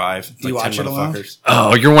try to survive. It's Do you watch 10 it alone? motherfuckers.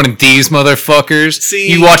 Oh, you're one of these motherfuckers?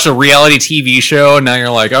 See- You watch a reality TV show and now you're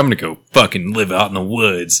like, I'm gonna go fucking live out in the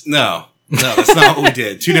woods. No, that's not what we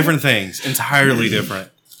did. Two different things, entirely different.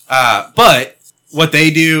 But what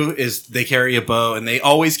they do is they carry a bow, and they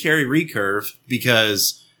always carry recurve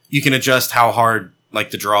because you can adjust how hard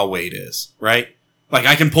like the draw weight is, right? Like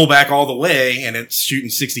I can pull back all the way, and it's shooting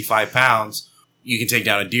 65 pounds. You can take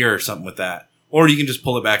down a deer or something with that, or you can just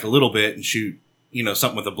pull it back a little bit and shoot,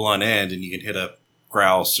 something with a blunt end, and you can hit a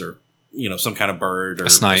grouse or some kind of bird or A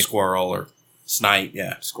snipe. squirrel or snipe.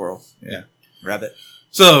 Yeah. Squirrel. Yeah. Rabbit.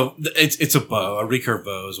 So it's a bow. A recurve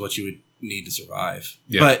bow is what you would need to survive.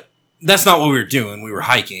 Yeah. But that's not what we were doing. We were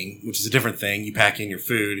hiking, which is a different thing. You pack in your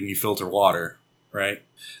food and you filter water, right?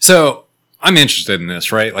 So I'm interested in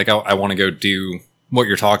this, right? Like I want to go do what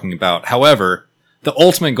you're talking about. However, the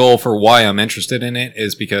ultimate goal for why I'm interested in it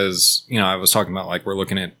is because, I was talking about like we're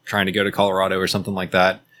looking at trying to go to Colorado or something like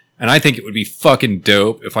that. And I think it would be fucking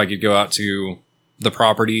dope if I could go out to the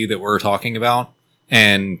property that we're talking about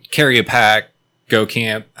and carry a pack, go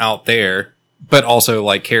camp out there, but also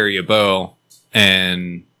like carry a bow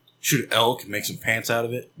and Shoot an elk and make some pants out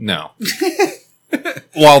of it. no.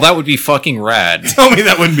 While that would be fucking rad. Tell me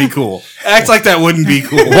that wouldn't be cool. Act like that wouldn't be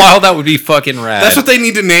cool. While that would be fucking rad. That's what they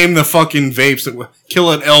need to name the fucking vapes that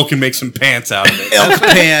kill an elk and make some pants out of it. Elk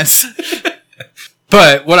pants.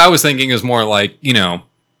 But what I was thinking is more like,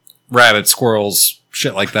 rabbits, squirrels,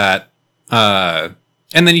 shit like that.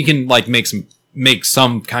 And then you can like make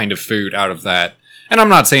some kind of food out of that. And I'm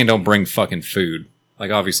not saying don't bring fucking food.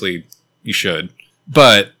 Like obviously you should.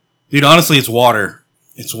 But Dude, honestly, it's water.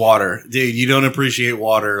 It's water. Dude, you don't appreciate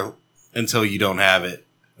water until you don't have it.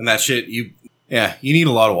 And that shit, you need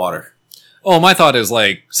a lot of water. my thought is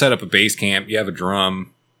like set up a base camp, you have a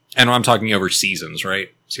drum, and I'm talking over seasons, right?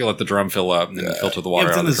 So you let the drum fill up and then you filter the water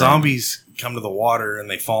Yeah, but out then of the the drum. zombies come to the water and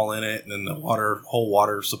they fall in it, and then the whole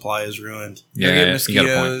water supply is ruined. Yeah, You get you got a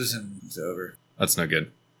point. mosquitoes and it's over. That's no good.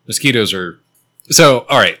 Mosquitoes are... So,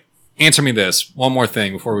 alright. answer me this. One more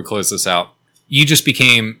thing before we close this out. You just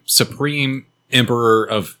became Supreme Emperor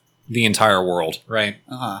of the entire world, right?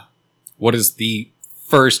 Uh-huh. What is the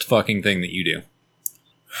first fucking thing that you do?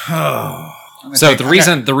 Oh. So the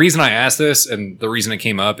reason I asked this and the reason it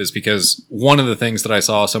came up is because one of the things that I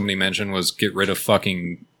saw somebody mention was get rid of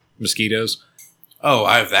fucking mosquitoes. Oh,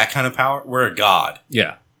 I have that kind of power? We're a god.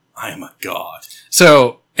 Yeah. I am a god.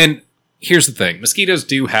 So, and here's the thing. Mosquitoes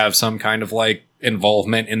do have some kind of like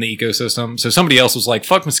involvement in the ecosystem. So somebody else was like,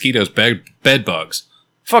 fuck mosquitoes, bed bugs.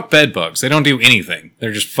 Fuck bed bugs. They don't do anything.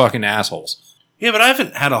 They're just fucking assholes. Yeah, but I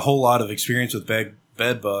haven't had a whole lot of experience with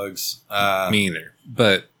bed bugs. Me either.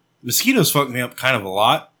 But mosquitoes fuck me up kind of a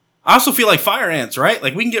lot. I also feel like fire ants, right?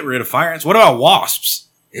 Like we can get rid of fire ants. What about wasps?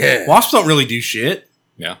 Yeah. Wasps don't really do shit.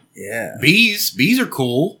 yeah. Yeah. Bees are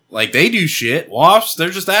cool. Like they do shit. Wasps,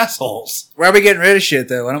 they're just assholes. Why are we getting rid of shit,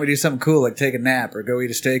 though? Why don't we do something cool like take a nap or go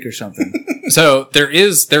eat a steak or something? So there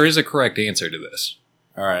is a correct answer to this.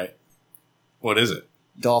 All right. What is it?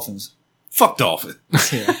 Dolphins. Fuck dolphin.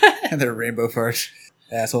 Yeah. And they're rainbow farts.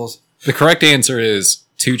 Assholes. The correct answer is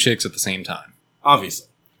 2 chicks at the same time. Obviously.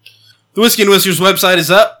 The Whiskey and Whiskers website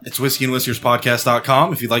is up. It's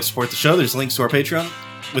whiskeyandwhiskerspodcast.com. If you'd like to support the show, there's links to our Patreon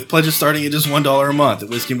with pledges starting at just $1 a month at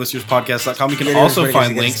whiskeyandwhiskerspodcast.com. You can also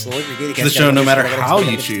find links to the show no matter how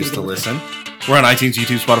you choose to listen. We're on iTunes,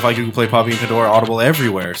 YouTube, Spotify, Google Play, Podbean, Pandora, Audible,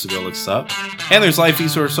 everywhere, so go look us up. And there's live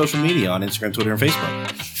feeds to our social media on Instagram, Twitter, and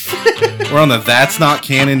Facebook. We're on the That's Not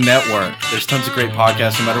Canon Network. There's tons of great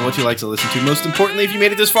podcasts no matter what you like to listen to. Most importantly, if you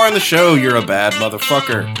made it this far in the show, you're a bad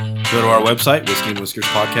motherfucker. Go to our website,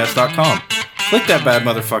 whiskeyandwhiskerspodcast.com. Click that bad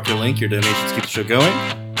motherfucker link. Your donations keep the show going.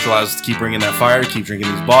 It allows us to keep bringing that fire, keep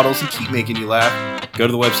drinking these bottles, and keep making you laugh. Go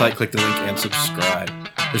to the website, click the link, and subscribe.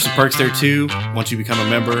 There's some perks there, too. Once you become a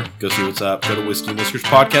member, go see what's up. Go to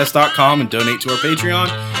whiskeyandwhiskerspodcast.com and donate to our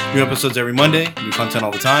Patreon. New episodes every Monday. New content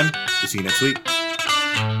all the time. We'll see you next week.